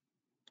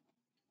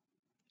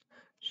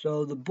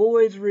the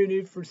Boys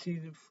renewed for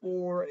season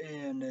 4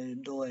 and they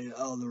delayed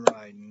all the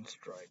writing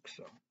strike.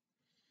 So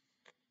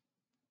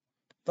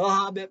The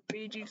Hobbit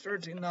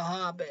PG-13. The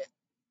Hobbit.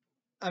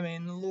 I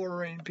mean, the Lord of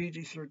the Rings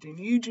PG-13.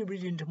 YouTube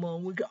is into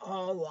one. We can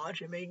all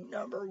watch it. Make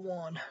number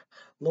 1.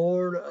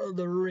 Lord of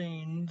the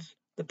Rings.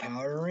 The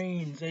Power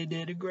Rings. They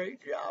did a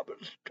great job of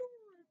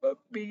story, but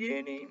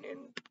beginning and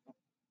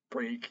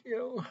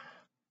prequel.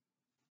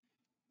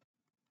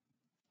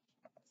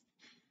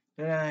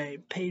 And I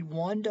paid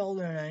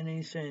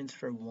 $1.90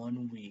 for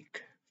 1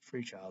 week.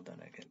 Free trial, then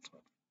I cancel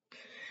it.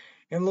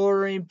 And Lord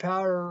of the Rings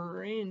Power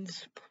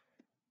Rings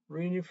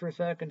renewed for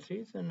second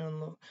season.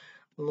 And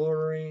Lord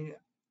of the Rings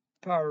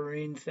Power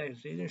Rangers second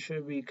season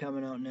should be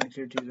coming out next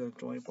year,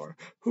 2024.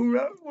 Who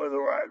knows with the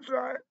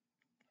website?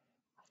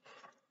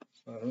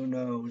 So who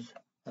knows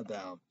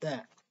about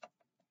that?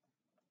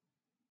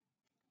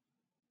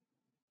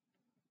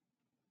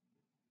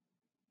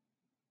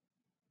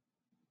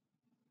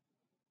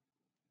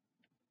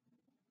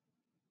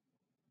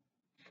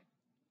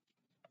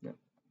 Yep.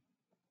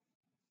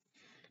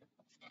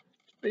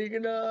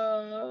 Speaking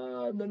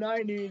of the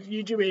 90s,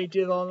 YouTube 8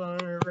 is on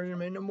our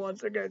version.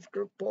 Once again,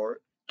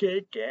 report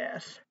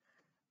kick-ass.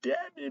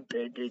 Daddy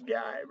Piggy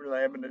Guy,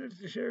 Limited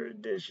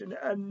Edition,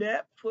 a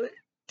Netflix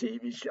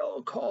TV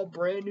show called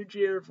Brand New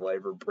Cheer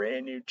Flavor.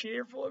 Brand New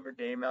Cheer Flavor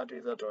came out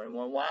 2021.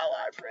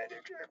 Wildlife Brand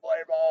New Cheer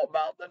Flavor, all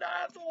about the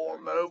dinosaur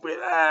movie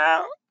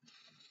now.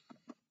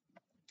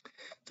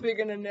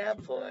 Speaking of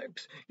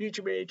Netflix,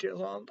 YouTube 8 is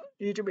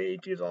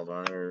also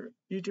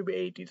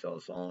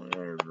on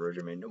our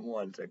version.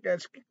 Once I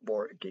guess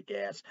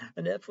kick-ass,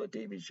 a Netflix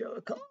TV show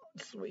called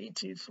Sweet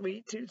Tooth.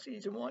 Sweet Tooth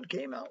season 1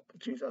 came out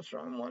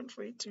 2001.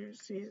 Sweet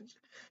Tooth season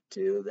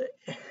 2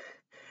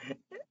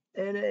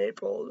 in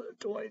April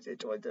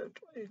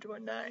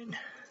 2029.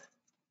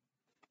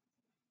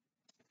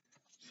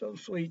 So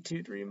Sweet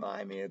Tooth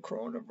remind me of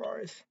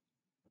coronavirus.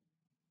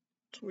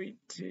 Sweet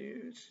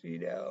Tooth,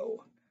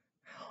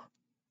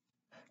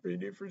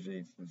 renewed for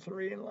season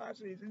 3 and last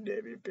season.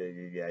 David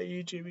Piggy got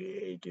YouTube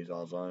 8 is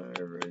also on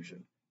our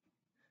version.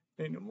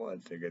 And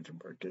once they get some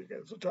more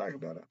kick-ass, we'll talk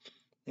about it.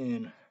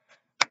 And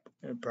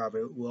it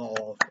probably will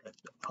all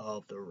affect all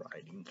of the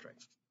writing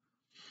threads.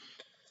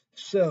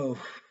 So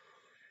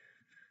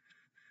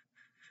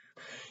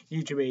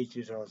YouTube 8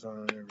 is also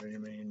on our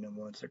version. And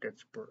once they get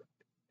support.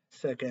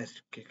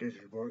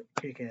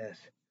 Kick-ass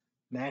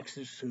Max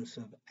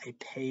exclusive. I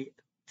pay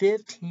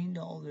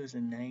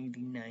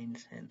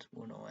 $15.99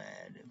 when I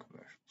add in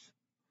commercials.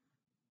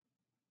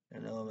 I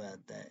know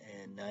about that,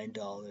 and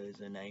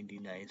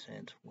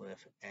 $9.99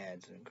 with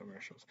ads and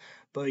commercials.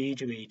 But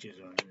YouTube 8 is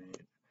on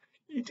it.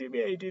 YouTube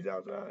 8 is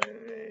also on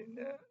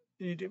it.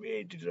 YouTube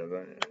 8 is also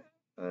on it.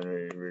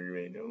 We're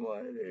going to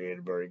want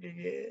to burger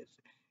gas.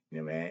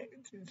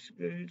 Max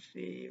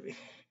exclusive.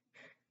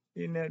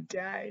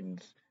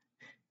 Titans.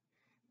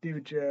 Do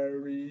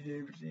Jerry,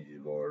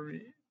 season 4.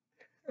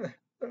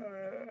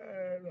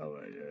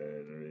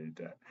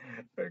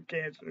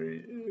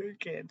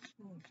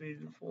 Cancel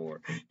season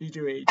 4.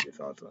 YouTube 8 is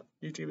also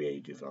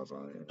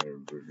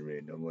on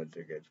no one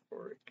gets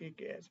for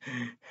kick-ass.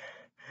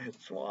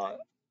 SWAT.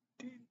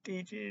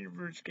 DC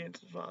Universe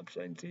cancel Swamp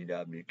and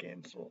CW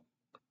cancel.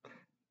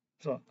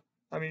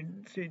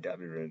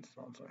 CW red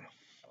sponsor.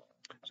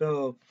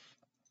 So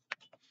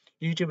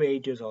YouTube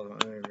 8 is also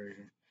on our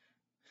version.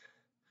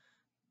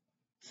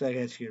 So I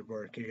guess you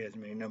work. You guys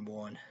make number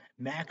 1.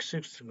 Max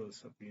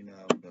exclusive,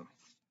 the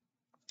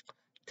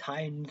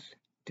Titans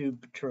Doom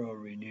Patrol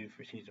renewed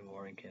for season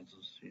 4 and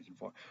cancels season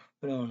 4.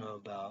 We don't know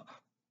about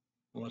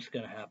what's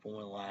going to happen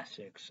with the last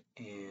 6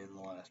 and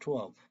the last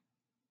 12.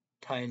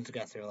 Titans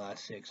got their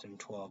last 6 and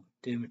 12.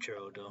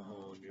 Dimitrov, don't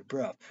hold your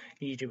breath.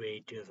 YouTube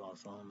 8 is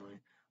also only.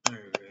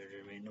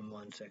 Number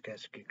one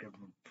sarcastic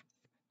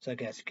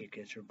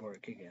kick-ass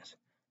report kick-ass.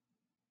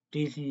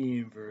 DC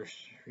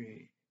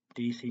University.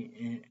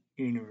 DC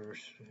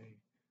University.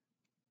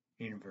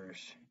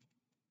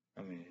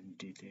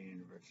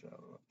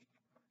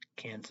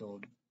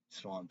 Cancelled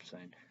swamp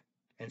sign.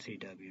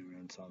 NCW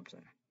ruined swamp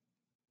sign.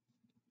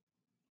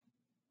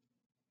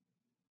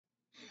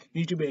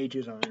 YouTube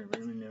ages on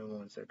number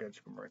one circuit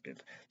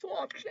supermarkets.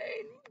 Swamp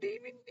Chain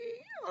DVD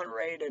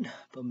unrated.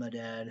 But my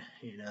dad,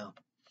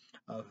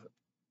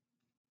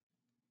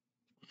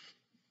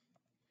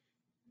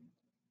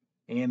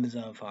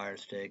 Amazon Fire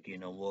Stick,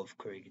 Wolf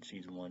Creek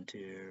season 1,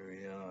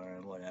 2,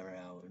 or whatever.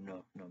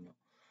 No.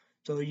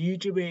 So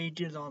YouTube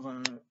ages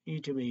also.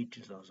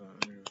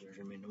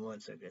 One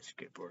second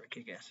skateboard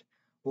kick-ass.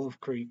 Wolf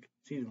Creek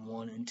season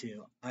 1 and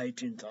 2.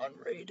 iTunes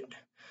unrated.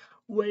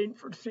 Waiting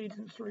for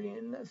season 3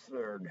 and the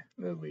third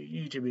movie.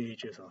 YouTube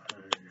ages on.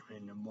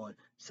 Number 1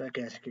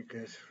 sarcastic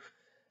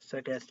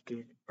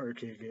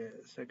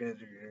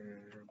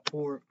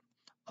report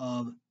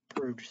of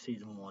Purge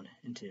season 1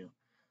 and 2.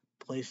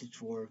 Place it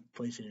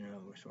in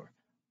another store.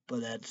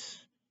 But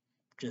that's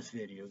just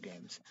video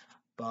games.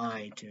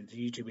 By iTunes,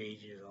 YouTube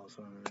ages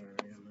also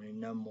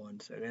number 1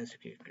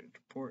 sarcastic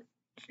report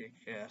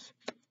kick-ass.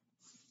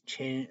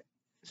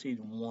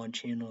 Season 1,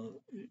 Channel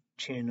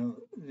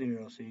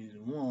 0,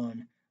 Season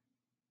 1,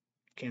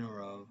 Kennel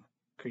Row,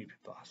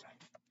 Creepypasta.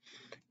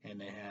 And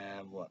they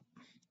have what?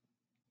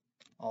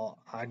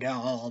 I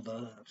got all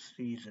the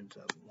seasons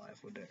of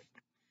Life with Dirt.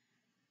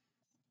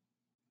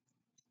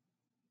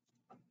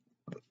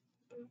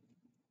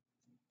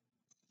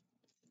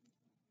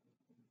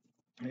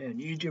 And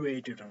YouTube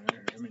ages on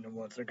there.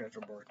 Once I got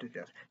some work to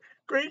just.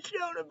 Great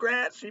show to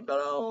grassy, but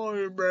I don't want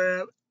your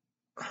breath.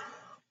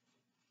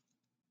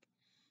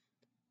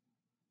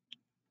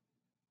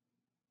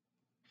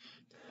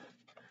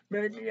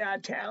 American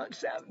Got Talent,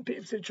 7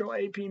 p.m. Central,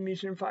 8 p.m.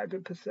 Eastern, 5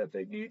 p.m.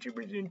 Pacific.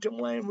 YouTubers in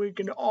Timberland, we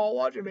can all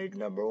watch it, make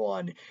number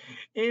 1.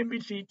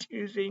 NBC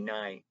Tuesday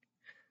night.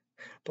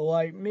 But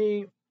like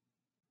me,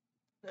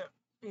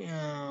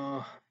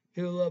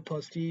 Hulu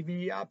plus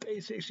TV, I pay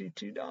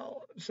 $62,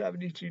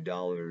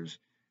 $72.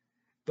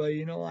 But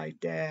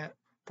like that,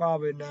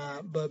 probably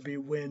not. But be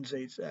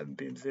Wednesday, 7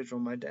 p.m. Central.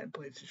 My dad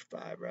plays his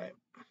 5, right?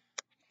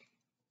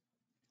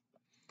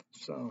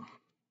 So.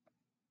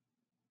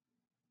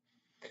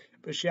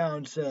 But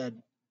Sharon said,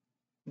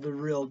 the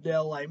real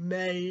deal, like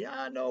May,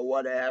 I know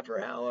whatever,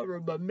 however,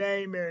 but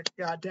May, American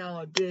Got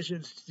Talent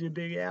auditions to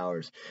big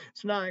hours.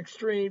 It's not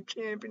Extreme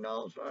Champion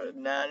All Stars,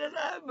 none of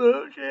that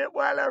bullshit,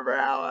 whatever,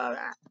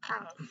 however.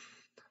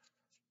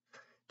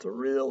 It's a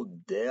real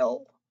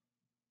deal.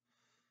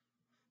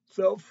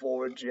 So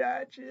 4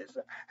 judges,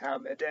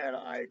 Hamilton,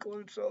 I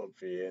include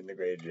Sophie, and the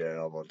great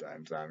general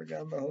time, Simon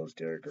Gunn, the host,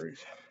 Derek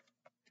Reese.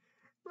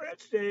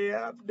 Let's stay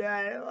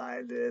updated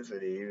like this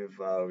and even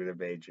follow the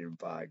Patreon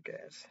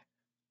podcast.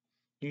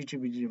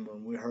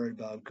 YouTube, we heard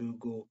about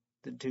Google,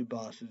 the two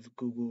bosses,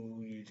 Google,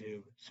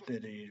 YouTube,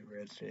 Spitty,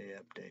 Red State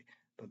Update,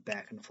 but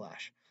back in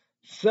Flash.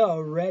 So,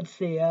 Red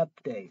State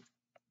Update.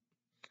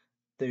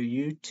 Their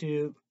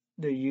YouTube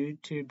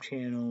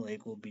channel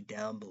link will be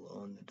down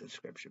below in the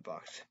description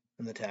box,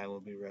 and the tag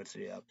will be Red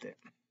State Update.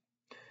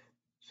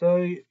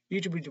 So,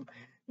 YouTube,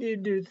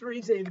 need to do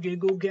 3 things. Get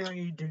Google account,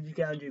 YouTube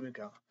account, Gmail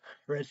account.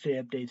 Red State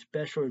Update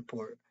special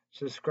report.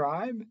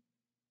 Subscribe.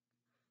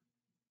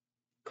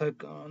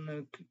 Click on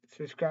the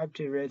subscribe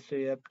to Red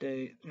State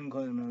Update and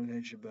click on the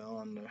notification bell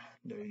on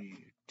their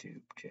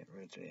YouTube channel,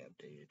 Red State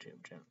Update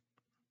YouTube channel.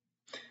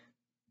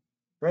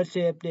 Red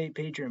State Update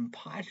Patreon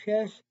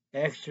podcast,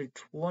 extra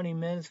 20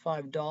 minutes,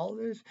 $5.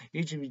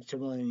 YouTube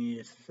channel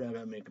needs to set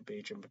up, make a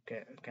Patreon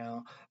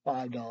account,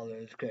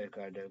 $5, credit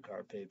card, debit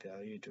card,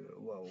 PayPal, YouTube,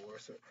 well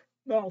worth it.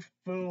 No,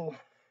 fool.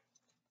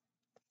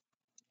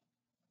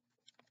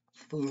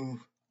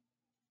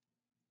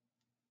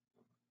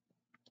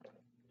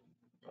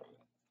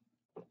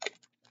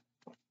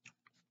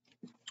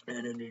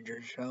 And a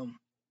DJ show.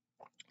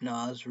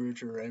 Nas,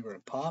 Rooster, regular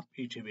pop,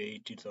 YouTube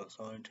 8,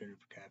 on to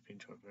caffeine,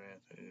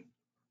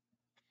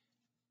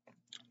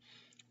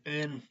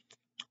 and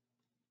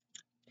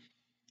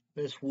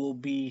this will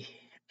be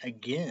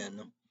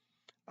again.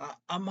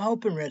 I'm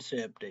hoping Red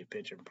State Update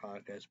Pitcher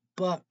podcast,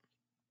 but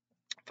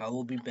if I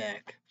will be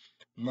back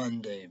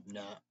Monday,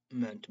 not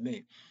meant to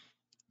be.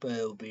 But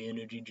it'll be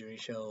Energy Jury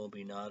Show, it'll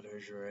be Nas,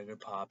 Rooster, regular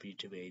pop,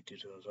 YouTube 8,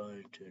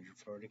 on to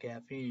Florida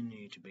caffeine,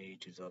 YouTube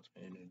 8, so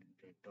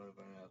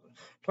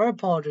I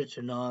apologize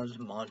to Nas,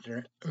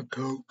 Monster, and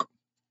Coke.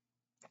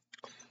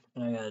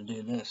 And I gotta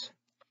do this.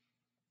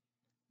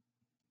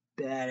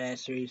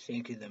 Badass 3,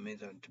 thank you, that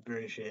means I'm to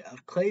British it.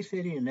 Of Clay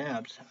City and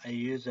apps, I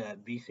use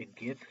that Visa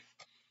gift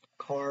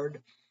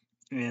card,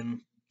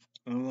 and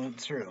I went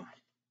through.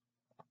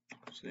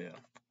 So yeah,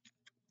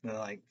 they're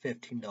like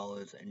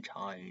 $15 and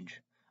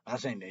change. I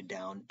think they're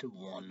down to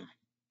 1.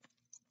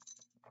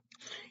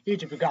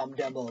 YouTube comment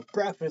down below.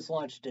 Breakfast,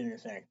 lunch, dinner,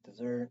 snack,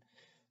 dessert.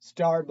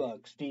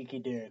 Starbucks, Stinky,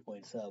 Dairy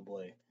Queen,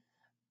 Subway.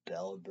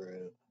 Bella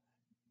Brew,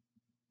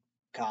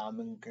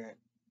 Common Ground,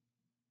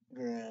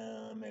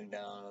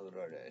 McDonald's,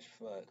 DoorDash.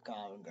 Fuck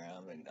Common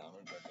Ground,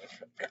 McDonald's, DoorDash.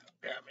 Fuck Common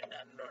Ground,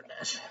 McDonald's,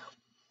 DoorDash.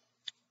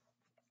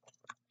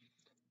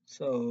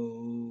 So,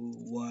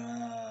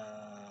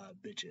 what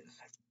bitches?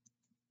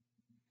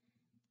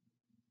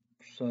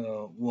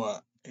 So,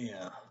 what?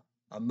 Yeah.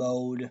 I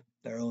mowed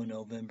the early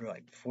November,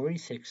 like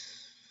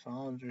 46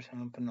 songs or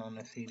something on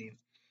the CD.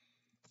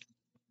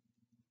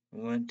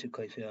 Went to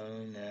Clay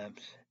Island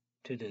Naps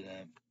to do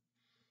that.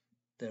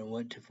 Then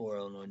went to 4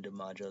 Illinois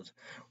DiMaggio's.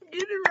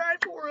 Get it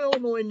right, 4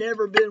 Illinois,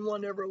 never been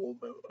one, never will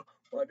be.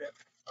 What the fuck?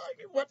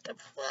 What the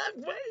fuck?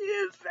 What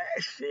is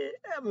that shit?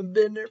 I haven't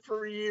been there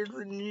for years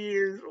and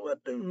years.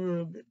 What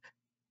the fuck?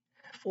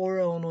 4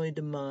 Illinois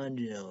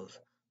DiMaggio's.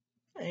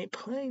 I ain't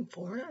playing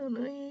 4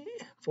 Illinois.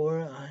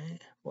 4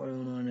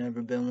 Illinois,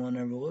 never been one,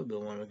 never will be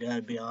one. We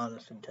gotta be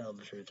honest and tell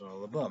the truth on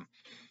all the bum.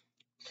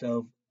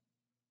 So,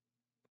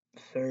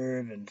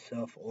 serve and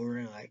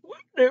self-ordering, like,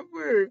 what the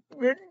fuck?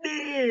 Good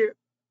deal.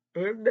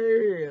 Good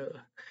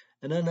deal.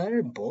 And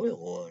another boil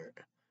water.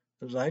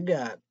 Because I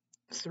got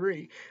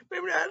 3.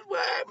 Maybe that's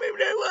why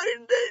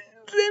that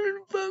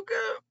 7 fuck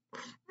up.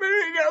 Maybe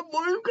I got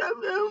boiled cup,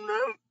 I don't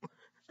know.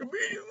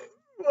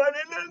 Why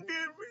did not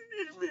give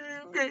me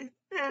okay?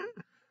 I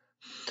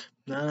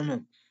don't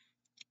know.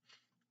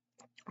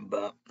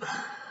 But,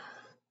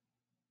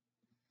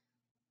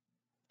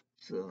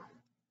 so,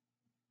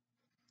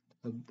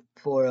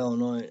 4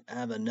 Illinois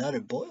have another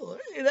boiler.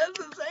 Hey, that's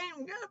the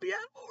same. Gotta be at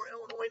 4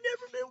 Illinois.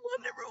 Never been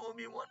one, never will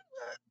be one.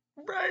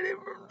 Friday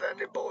from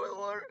Sunday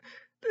boiler.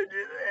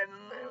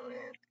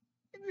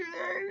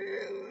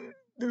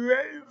 The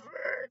right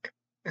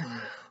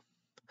fuck.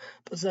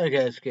 Besides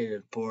guys,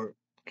 kick pork,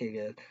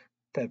 kick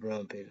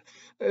pepperoni pizza.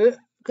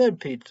 Good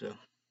pizza.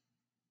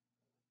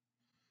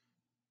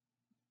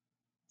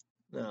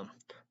 No,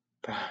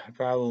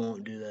 probably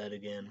won't do that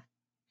again.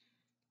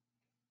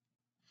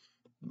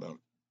 But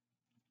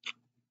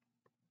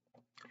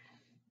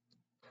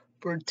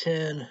for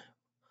 10, I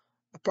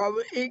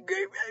probably eat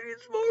great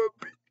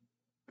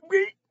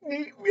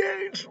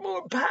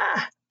more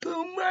pie.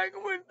 Boom,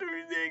 Michael went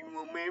through things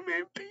will make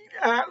me Pete.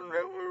 I don't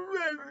know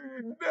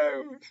who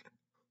knows.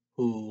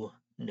 Who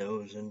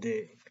knows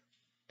indeed.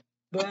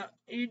 But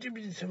Egypt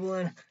is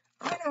one.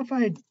 I don't know if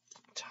I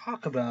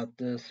talk about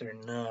this or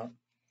not.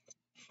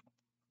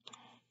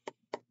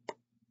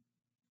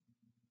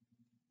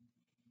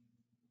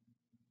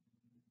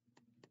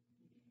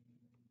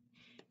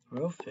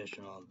 Real fish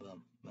and all of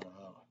them.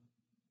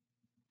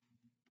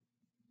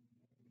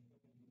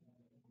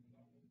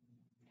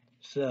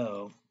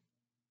 So,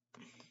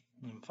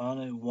 I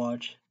finally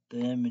watched the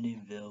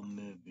Amityville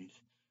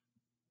movies.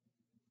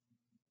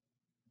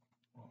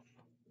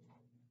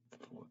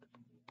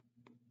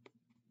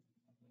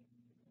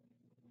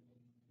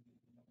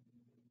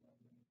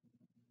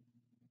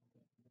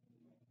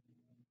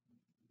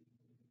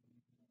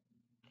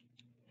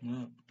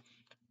 No,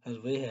 as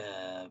we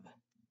have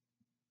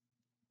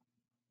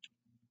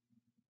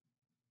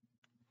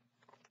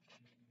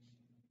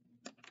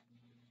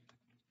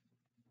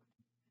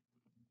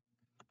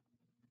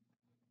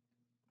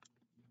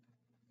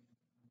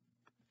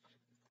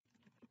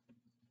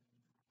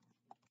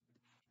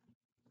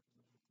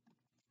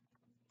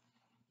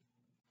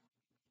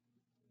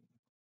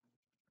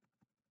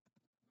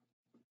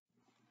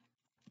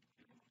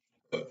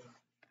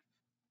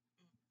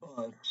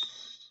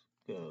let's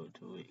go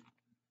to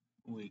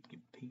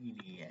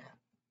Wikipedia.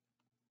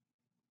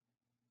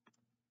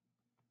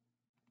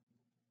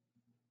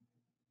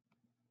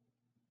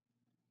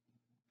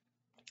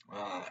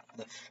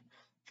 The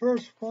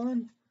first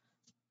one,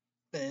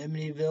 the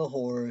Amityville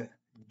Horror,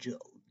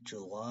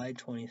 July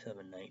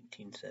 27,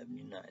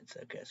 1979.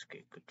 Success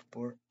Good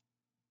Report.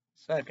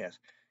 Success.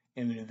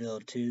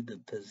 Amityville 2, The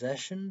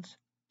Possessions,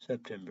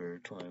 September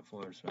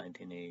 24th,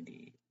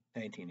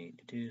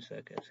 1982.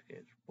 Success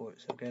Good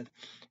Report. Success.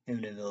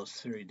 Amityville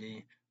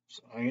 3D.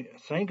 So I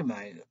think it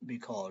might be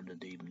called The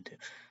Demon 2.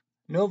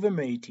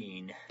 November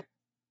 18,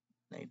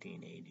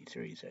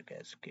 1983.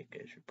 Success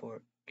Kick-Ass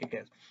Report.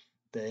 Kick-Ass.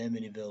 The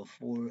Amityville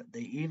 4,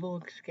 The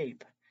Evil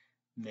Escape,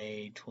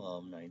 May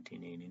 12,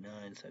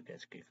 1989.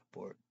 Success Kick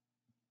Report.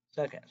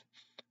 Success.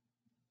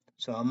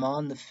 So I'm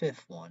on the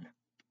 5th one.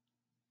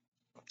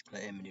 The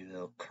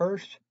Amityville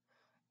Curse,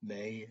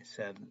 May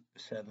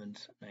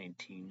 7th,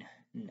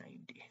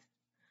 1990.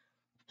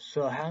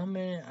 So how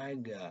many I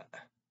got?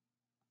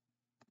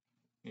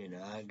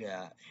 I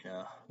got,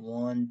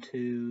 1,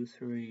 2,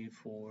 3,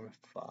 4,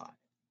 5.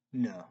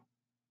 No.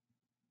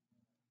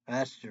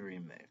 That's the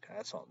remake.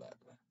 That's all that.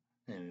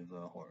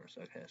 Amityville Horror,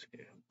 Success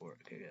Kick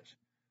Report.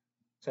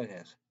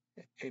 Success.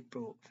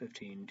 April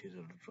 15,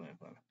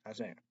 2025. I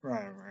say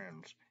Ryan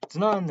Reynolds. It's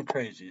not in the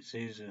craziest.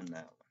 He's in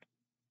that one.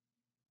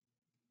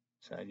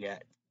 So I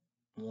got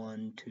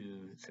 1,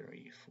 2,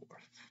 3,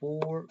 4.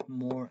 4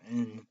 more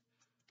in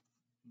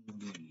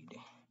lead.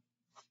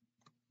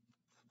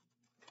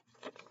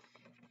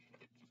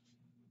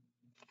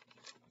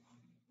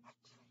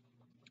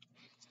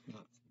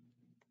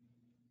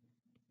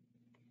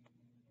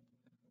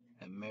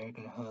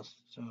 American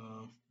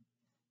Hustle,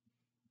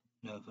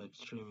 Netflix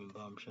streaming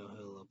Bombshell,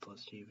 Hulu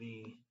Plus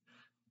TV,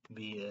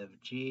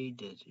 BFG,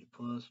 Disney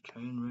Plus,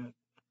 Trainwreck,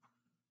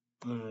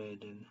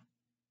 Unrated,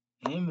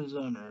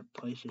 Amazon or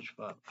PlayStation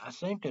 5. I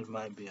think it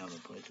might be on the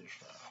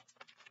PlayStation 5.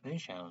 They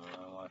channel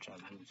I watch on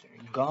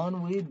YouTube.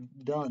 Gone, we've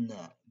done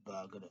that.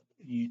 But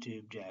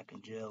YouTube, Jack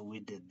and Jill, we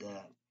did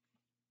that.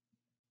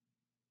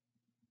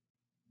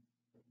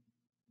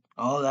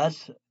 Oh,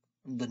 that's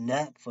the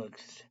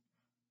Netflix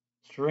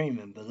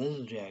streaming, but this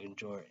is Jack and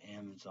Jill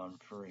Amazon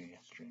free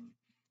streaming.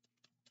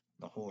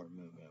 The horror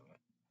movie of it.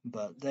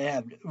 But they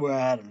have where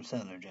Adam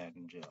Sandler, Jack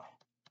and Jill.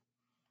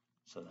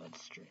 So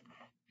that's streaming.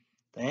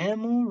 The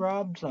Animal,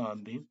 Rob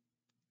Zombie,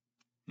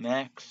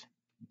 Max,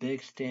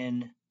 Big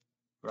Stan,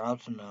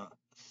 Rob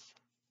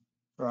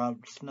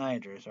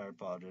Snyder, sorry,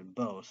 apologize,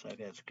 both, I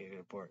guess, Kick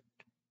Report.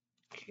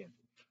 The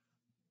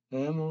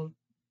Animal,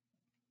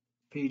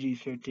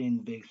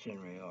 PG-13, Big Stan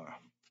Radar,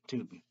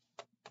 Tubi.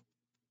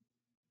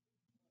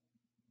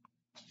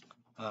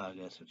 I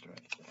guess it's right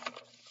there.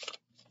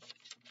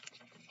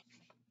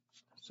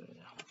 So,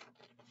 yeah.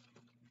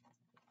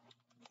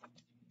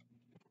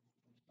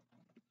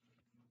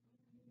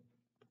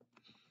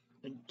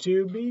 And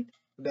Tubi,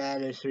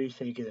 that is 3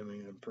 seconds, I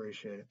mean,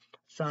 appreciate it.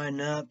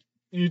 Sign up,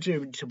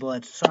 YouTube,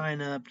 let's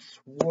sign up, it's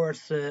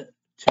worth it.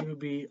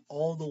 Tubi,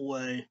 all the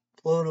way.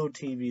 Pluto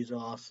TV is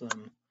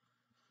awesome.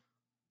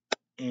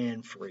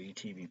 And free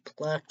TV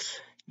Plex,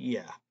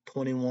 yeah,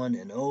 21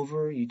 and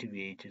over. YouTube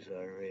ages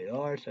are rated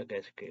R, so I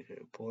guess I can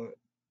report.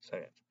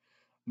 Sorry.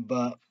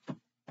 But,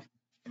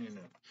 you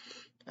know,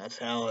 that's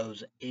how I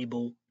was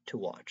able to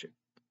watch it.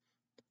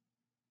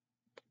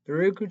 The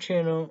Roku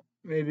channel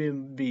maybe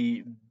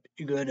be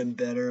good and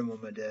better, and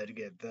want my dad to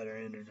get better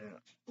internet.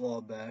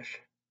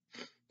 Wabash.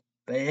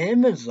 But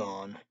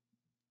Amazon,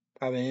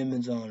 probably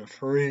Amazon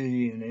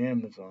free and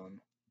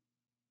Amazon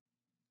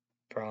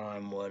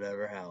Prime,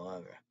 whatever,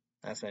 however.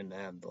 I think they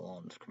have the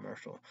longest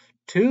commercial.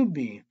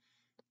 Tubi,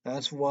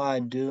 that's why I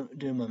do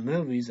my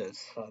movies. I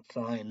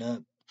sign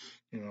up,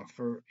 you know,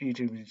 for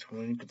YouTube.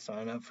 You can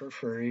sign up for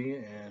free,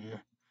 and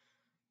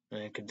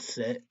you can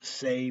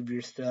save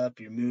your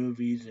stuff, your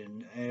movies,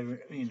 and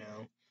you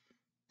know,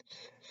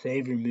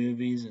 save your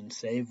movies and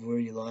save where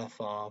you left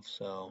off.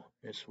 So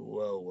it's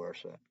well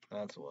worth it.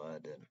 That's what I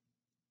did.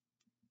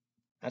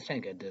 I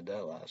think I did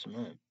that last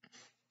night.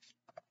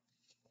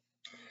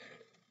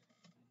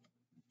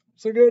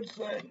 It's a good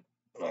thing.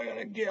 I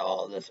gotta get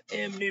all this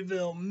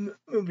Amityville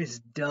movies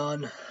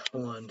done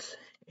once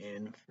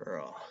and for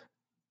all.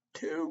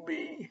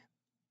 Tubi.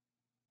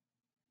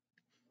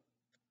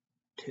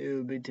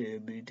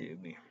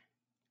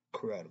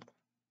 Incredible.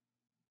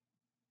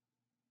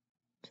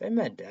 Say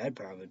my dad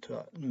probably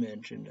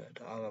mentioned it,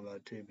 talking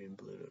about Tubi and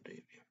Pluto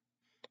TV.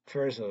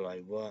 First I was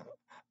like, what?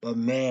 But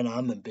man,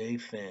 I'm a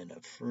big fan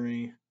of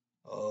free.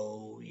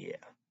 Oh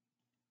yeah.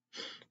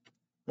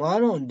 Well, I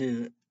don't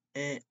do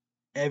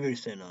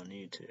everything on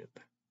YouTube.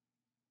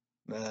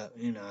 But,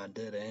 you know, I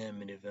did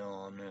Amityville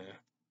on there.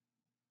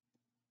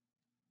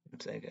 I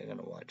think I'm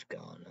gonna watch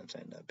Gone. I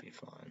think that'd be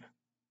fine.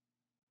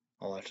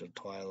 I'll watch The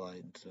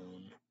Twilight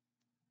Zone,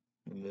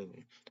 the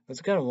movie. I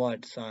was gonna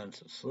watch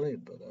Silence of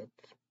Sleep, but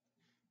that's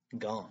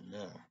gone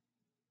now.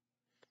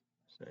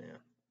 So, yeah.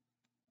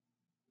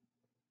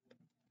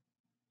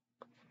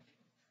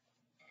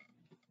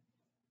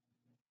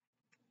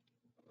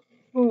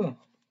 Oh.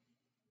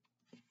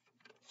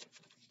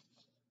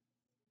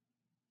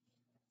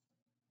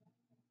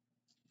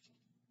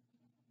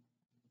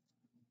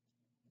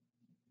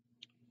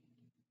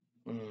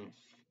 Mm.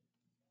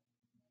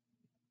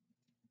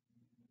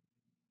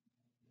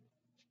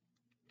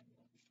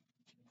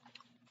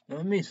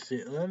 Let me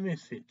see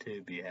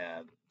Tubi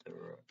have the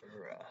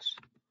rest.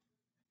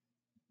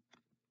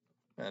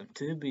 If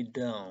Tubi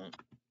don't,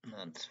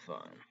 that's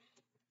fine.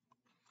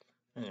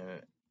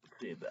 Alright,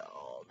 see about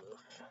all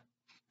this.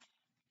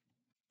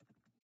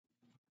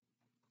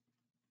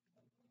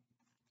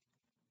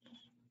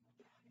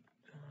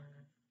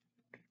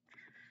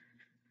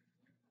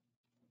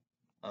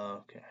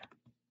 Okay.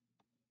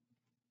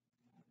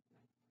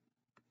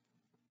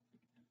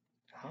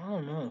 I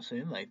don't know, it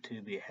seems like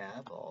Tubi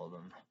have all of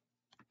them.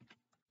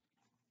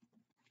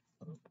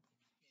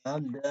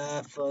 I'm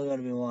definitely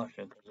gonna be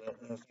watching because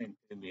I think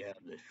Tubi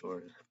have the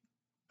shortest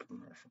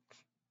commercials.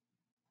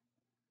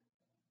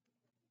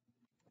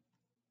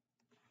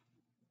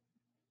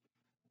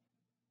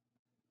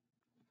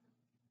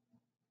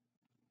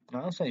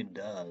 I'll say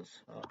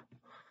does.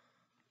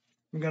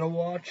 I'm gonna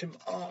watch them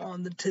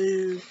on the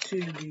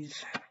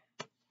Tubis.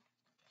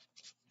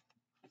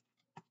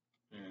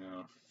 You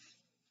know,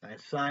 I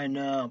sign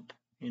up.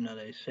 You know,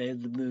 they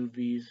save the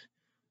movies.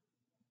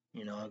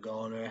 You know, I go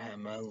on there, have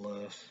my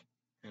list.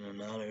 And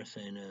another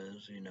thing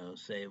is, you know,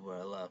 save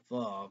where I left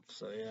off.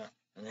 So yeah,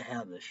 and they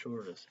have the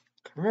shortest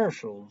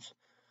commercials.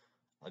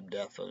 I'm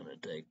definitely gonna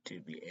take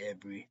Tubi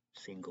every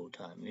single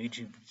time.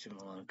 YouTube,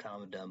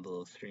 comment down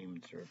below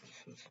streaming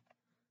services.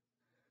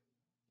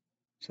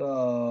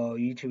 So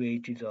YouTube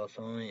age is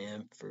also only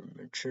in for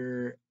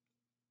mature.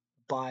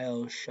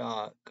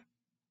 BioShock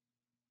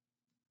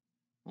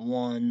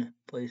 1,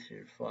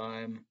 PlayStation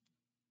 5.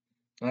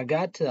 I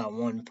got to that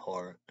one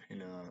part, I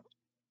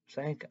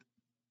think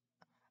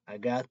I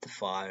got the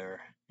fire,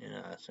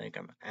 I think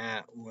I'm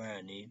at where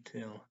I need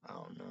to. I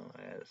don't know,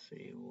 I gotta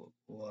see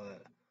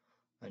what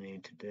I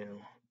need to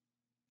do.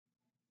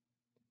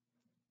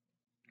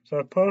 So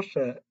I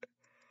posted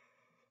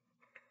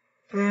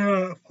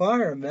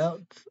fire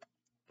melts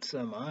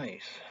some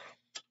ice.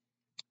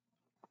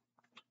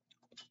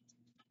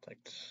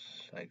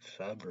 It's like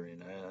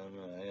submarine. I don't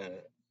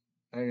know.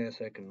 I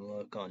guess I can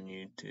look on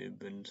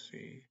YouTube and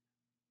see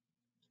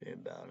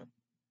about it.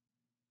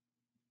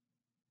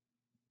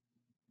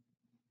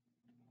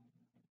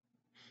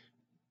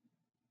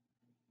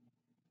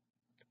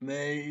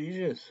 Man,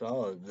 you just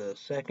saw the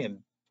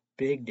second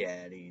Big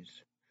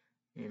Daddies.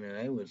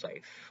 They was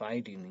like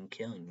fighting and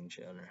killing each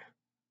other.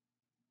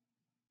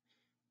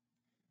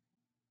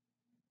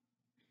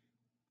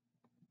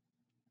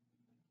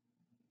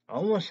 I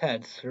almost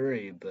had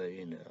 3, but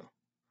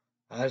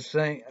I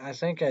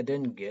think I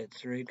didn't get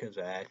 3 because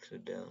I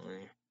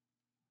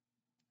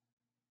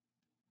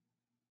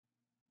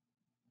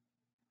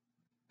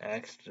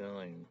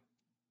accidentally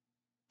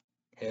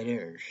hit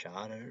it or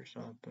shot it or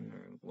something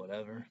or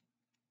whatever.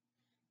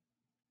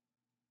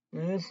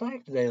 And it's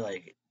like they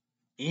like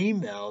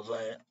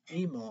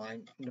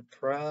emailing the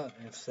pro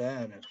and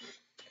said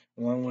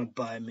one went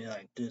by me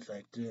like this,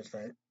 like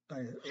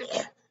and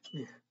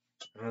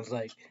I was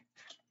like,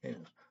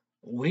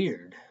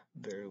 weird,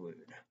 very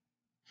weird.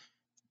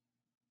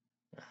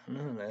 I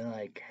don't know, they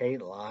like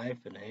hate life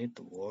and hate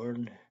the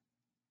world.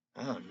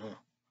 I don't know.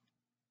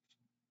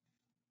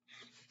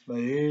 But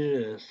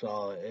you just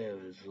saw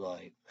it was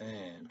like,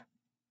 man.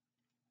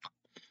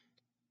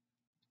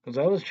 Because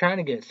I was trying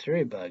to get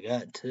 3, but I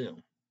got 2.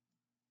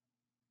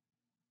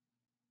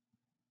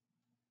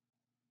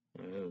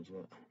 It was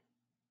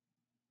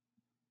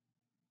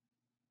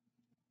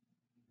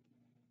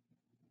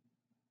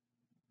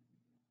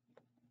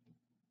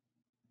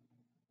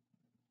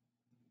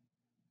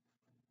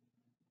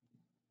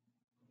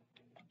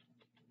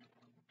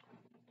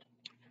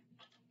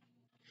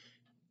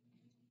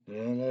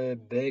a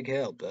big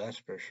help, that's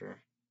for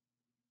sure.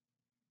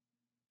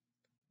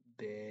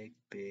 Big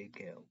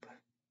help.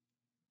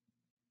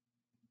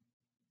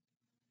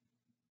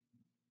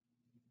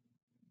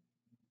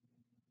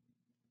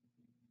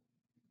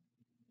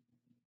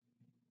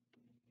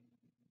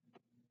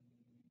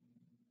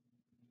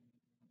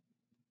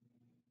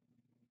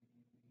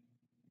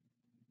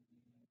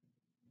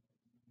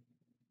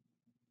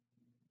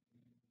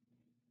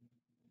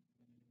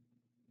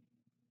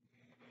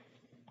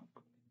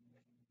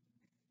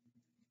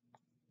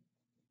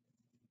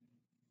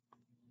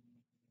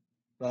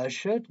 But I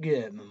should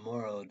get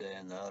Memorial Day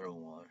and the other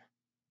one.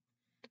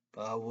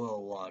 But I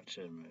will watch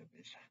the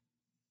movies.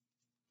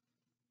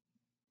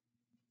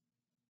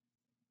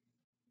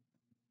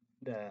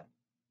 That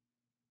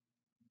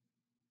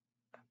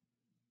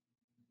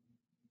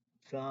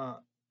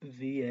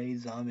VA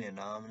Zombie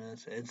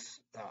Anonymous, it's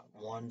that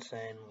one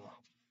thing.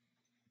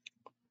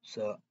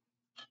 So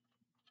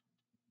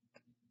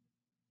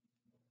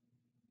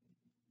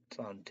it's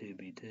on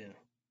Tubi too.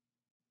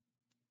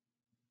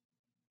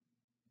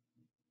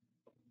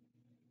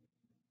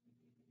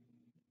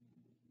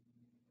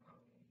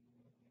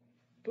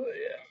 But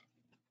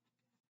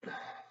yeah.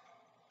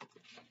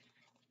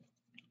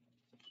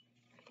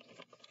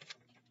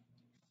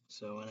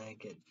 So when I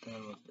get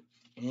done with it,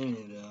 I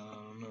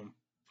don't know.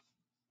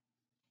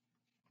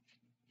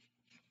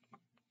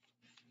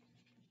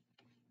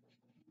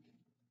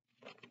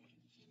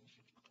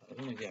 I'm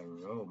gonna get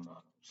role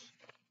models.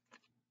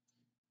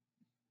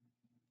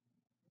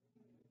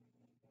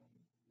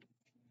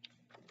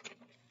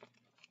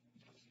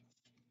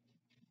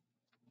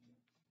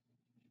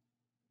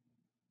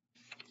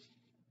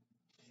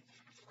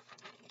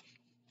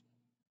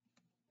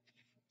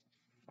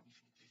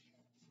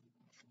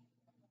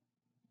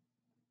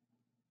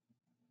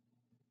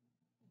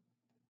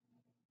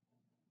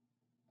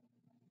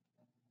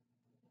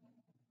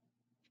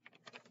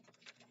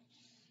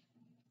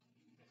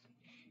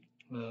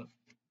 Well,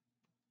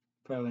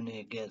 probably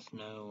need to get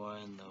Snow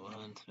White and the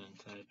Huntsman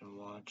so I can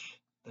watch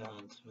the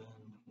Huntsman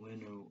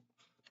Winter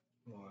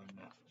War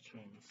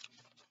Netflix.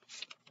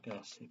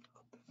 Gotta see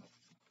about that.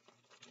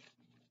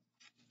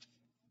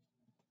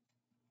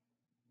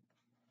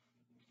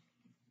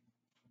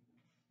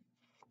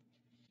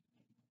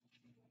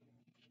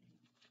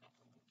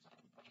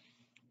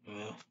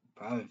 Well,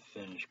 probably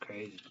finish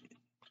Crazy,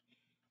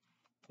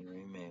 the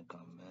remake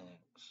on Max.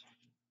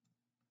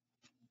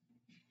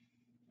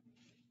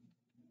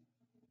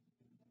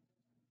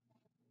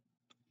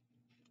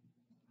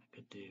 I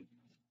could do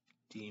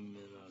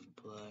Demon on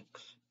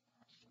Plex.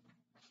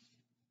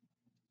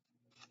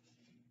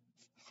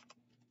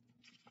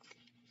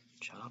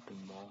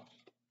 Chopping Mall.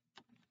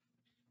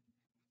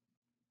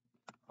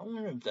 I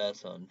wonder if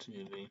that's on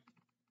TV.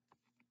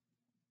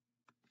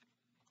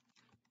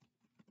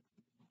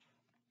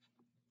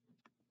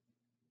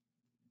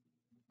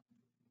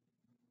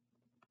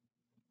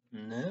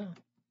 No.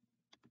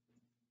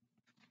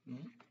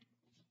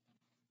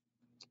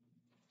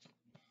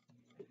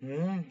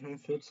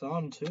 If it's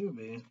on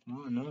Tubi,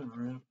 why not,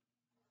 right?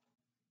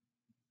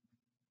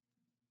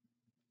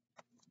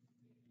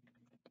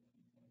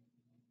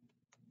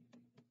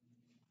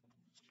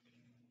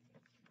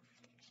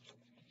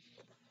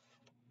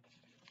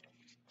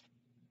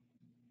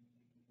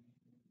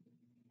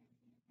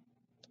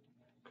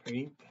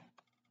 Creep?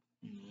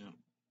 Yep,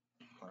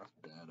 mark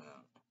that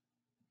out.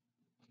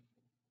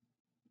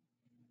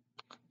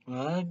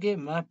 Well, I get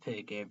my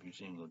pick every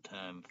single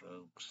time,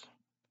 folks.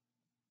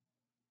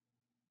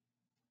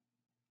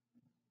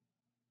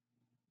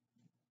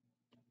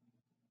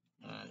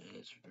 That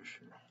is for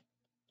sure.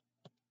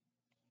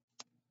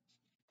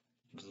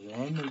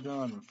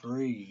 Amazon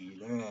free,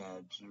 their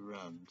ads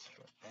runs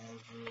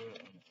forever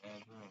and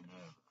ever and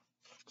ever.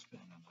 It's been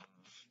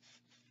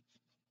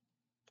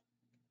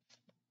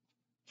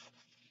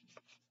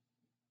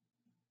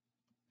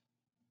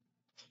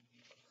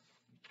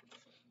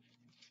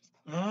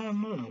I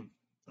don't know.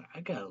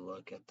 I gotta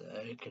look at that.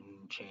 I can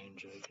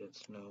change it. Get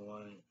Snow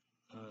White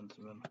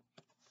Huntsman.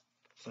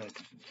 So I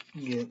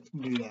can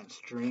do that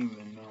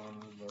streaming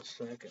on the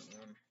second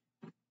one.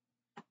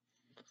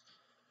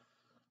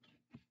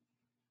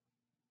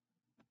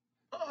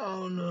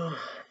 Oh no.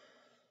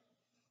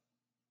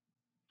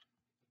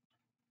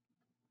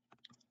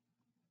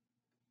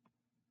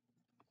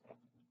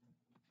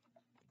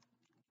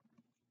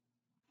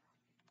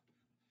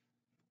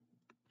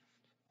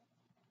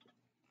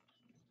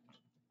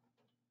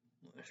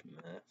 Wish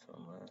Math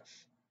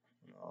unless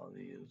all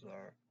these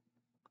are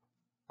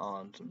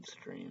on some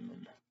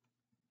streaming.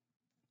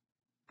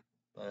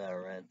 But I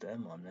rent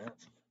them on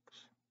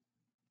Netflix.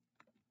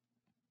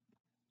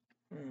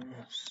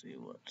 Let's see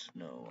what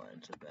Snow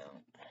White's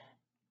about.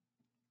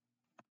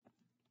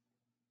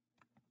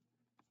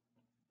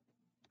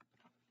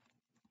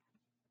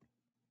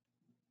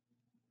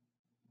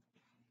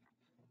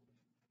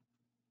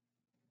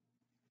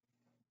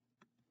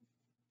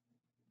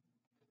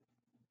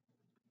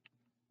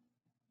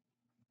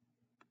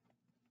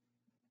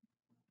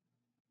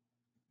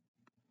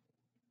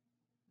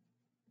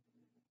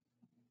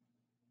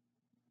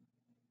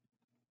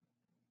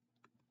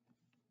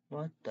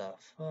 What the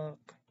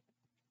fuck?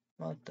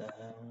 What the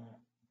hell?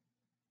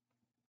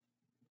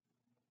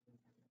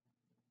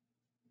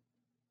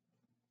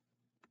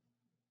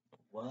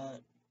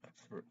 What?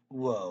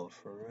 Whoa,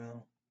 for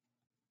real?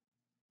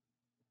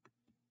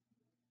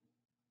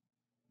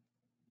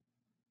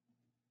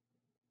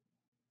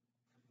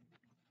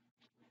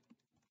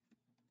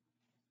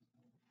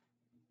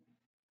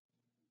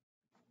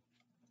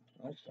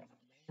 That's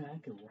man, I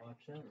could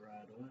watch that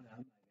right away. I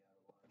might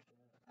gotta watch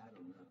that. I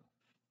don't know.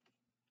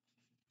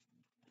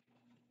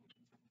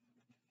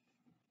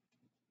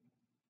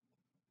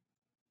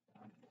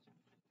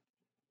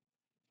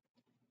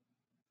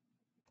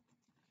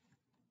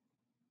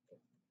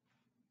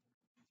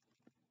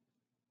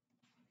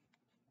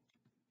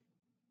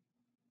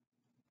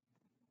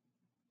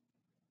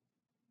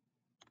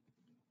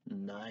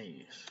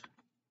 Nice.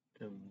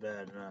 Too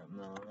bad not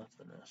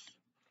monotonous.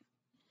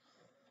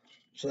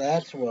 So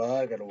that's what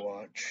I gotta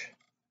watch.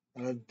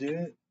 I'll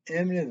do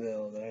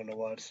Amityville, then I'm gonna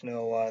watch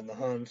Snow White and the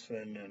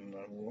Huntsman, and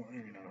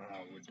you know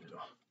how we do.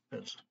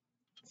 Because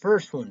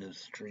first one is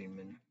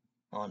streaming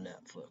on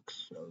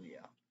Netflix, so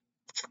yeah.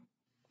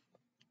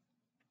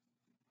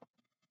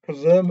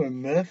 Because them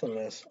and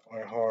Methodist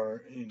are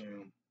hard, you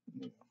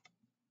know.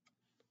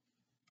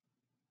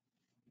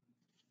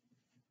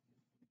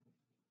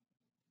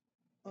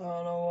 I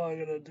don't know what I'm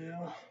gonna do.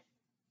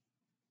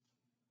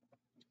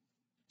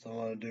 So I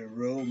want to do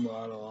Role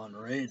Model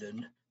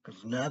unrated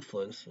because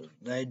Netflix,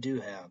 they do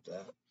have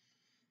that.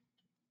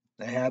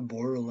 They have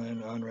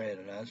Borderland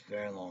unrated. That's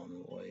very long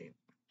to wait.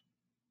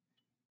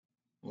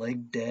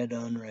 Lake Dead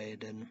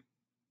unrated.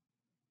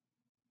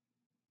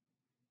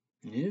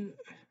 You,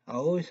 I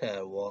always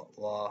had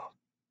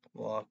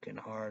Walking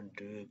Hard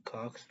Dude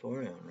Cock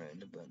Story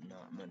unrated, but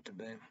not meant to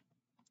be.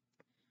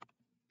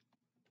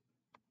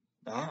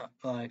 Not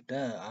like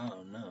that. I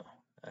don't know.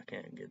 I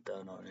can't get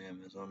that on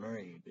Amazon or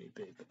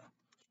EBP.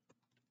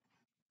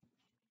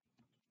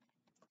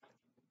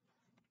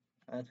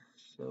 That's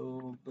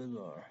so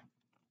bizarre.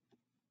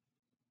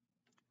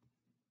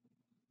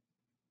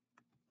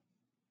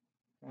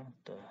 What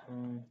the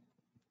hell?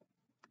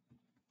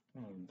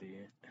 That would be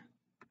it.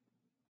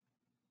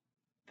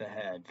 If it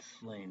had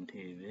Sling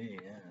TV,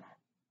 yeah.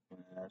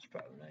 Well, that's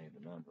probably not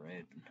even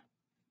unrated.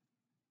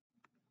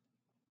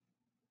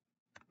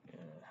 Yeah.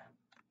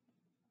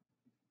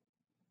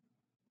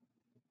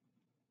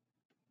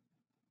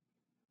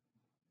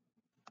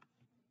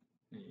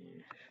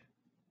 Yeah.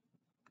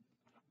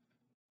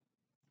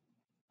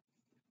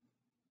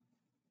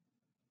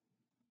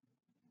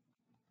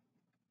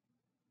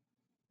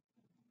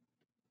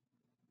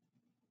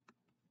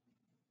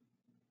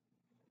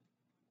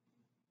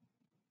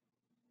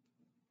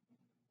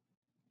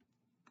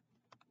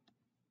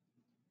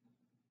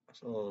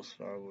 So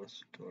Star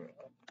Wars story.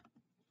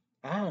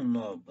 I don't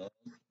know, but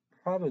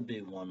probably be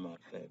one of my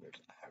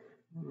favorites. I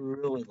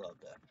really love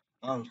that.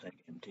 I don't think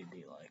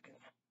MTV like it,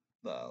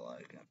 but I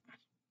like it.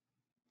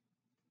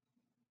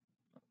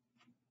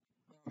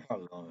 I'm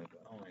probably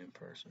the only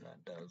person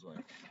that does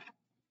like.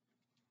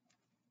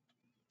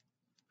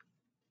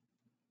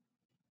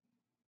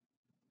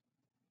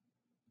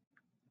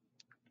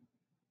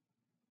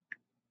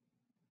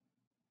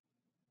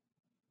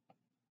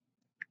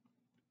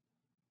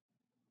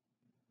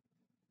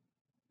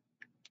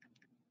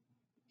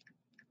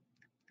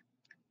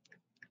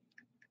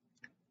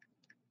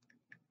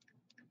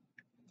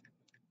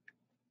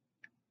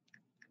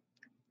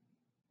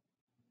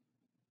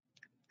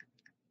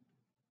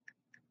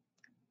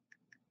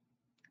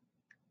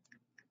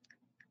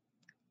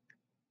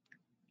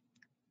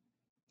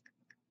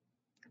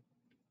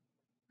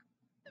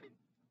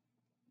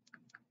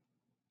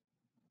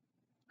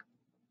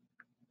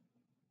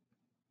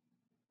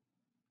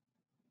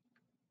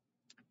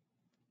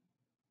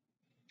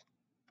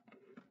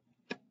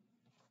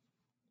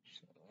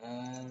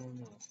 I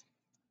don't know.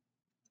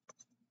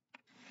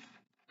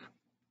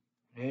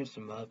 Here's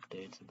some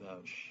updates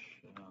about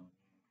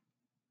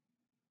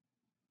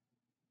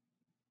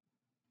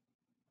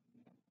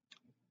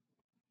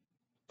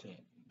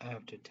I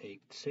have to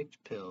take 6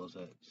 pills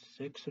at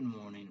 6 in the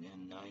morning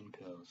and 9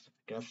 pills.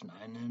 I guess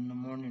 9 in the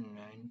morning and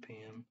 9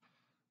 p.m.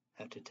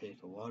 I have to take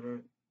a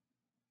water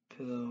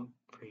pill,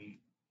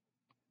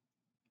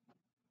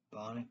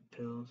 prebiotic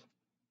pills,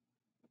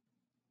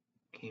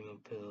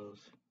 chemo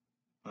pills.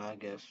 I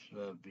guess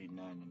that would be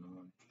 9 in the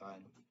morning,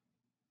 5,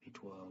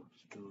 B12,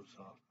 stool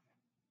soft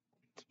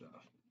stuff.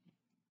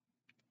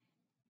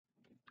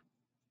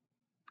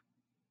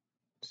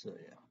 So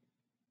yeah.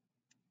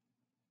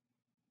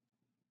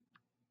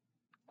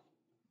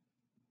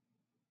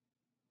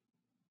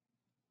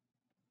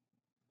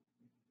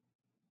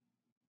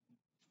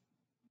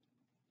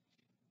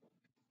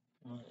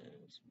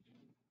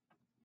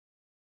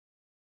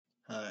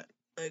 Alright,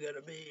 I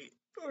gotta go.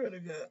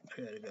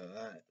 I gotta go.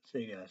 Alright, see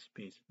you guys.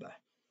 Peace.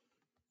 Bye.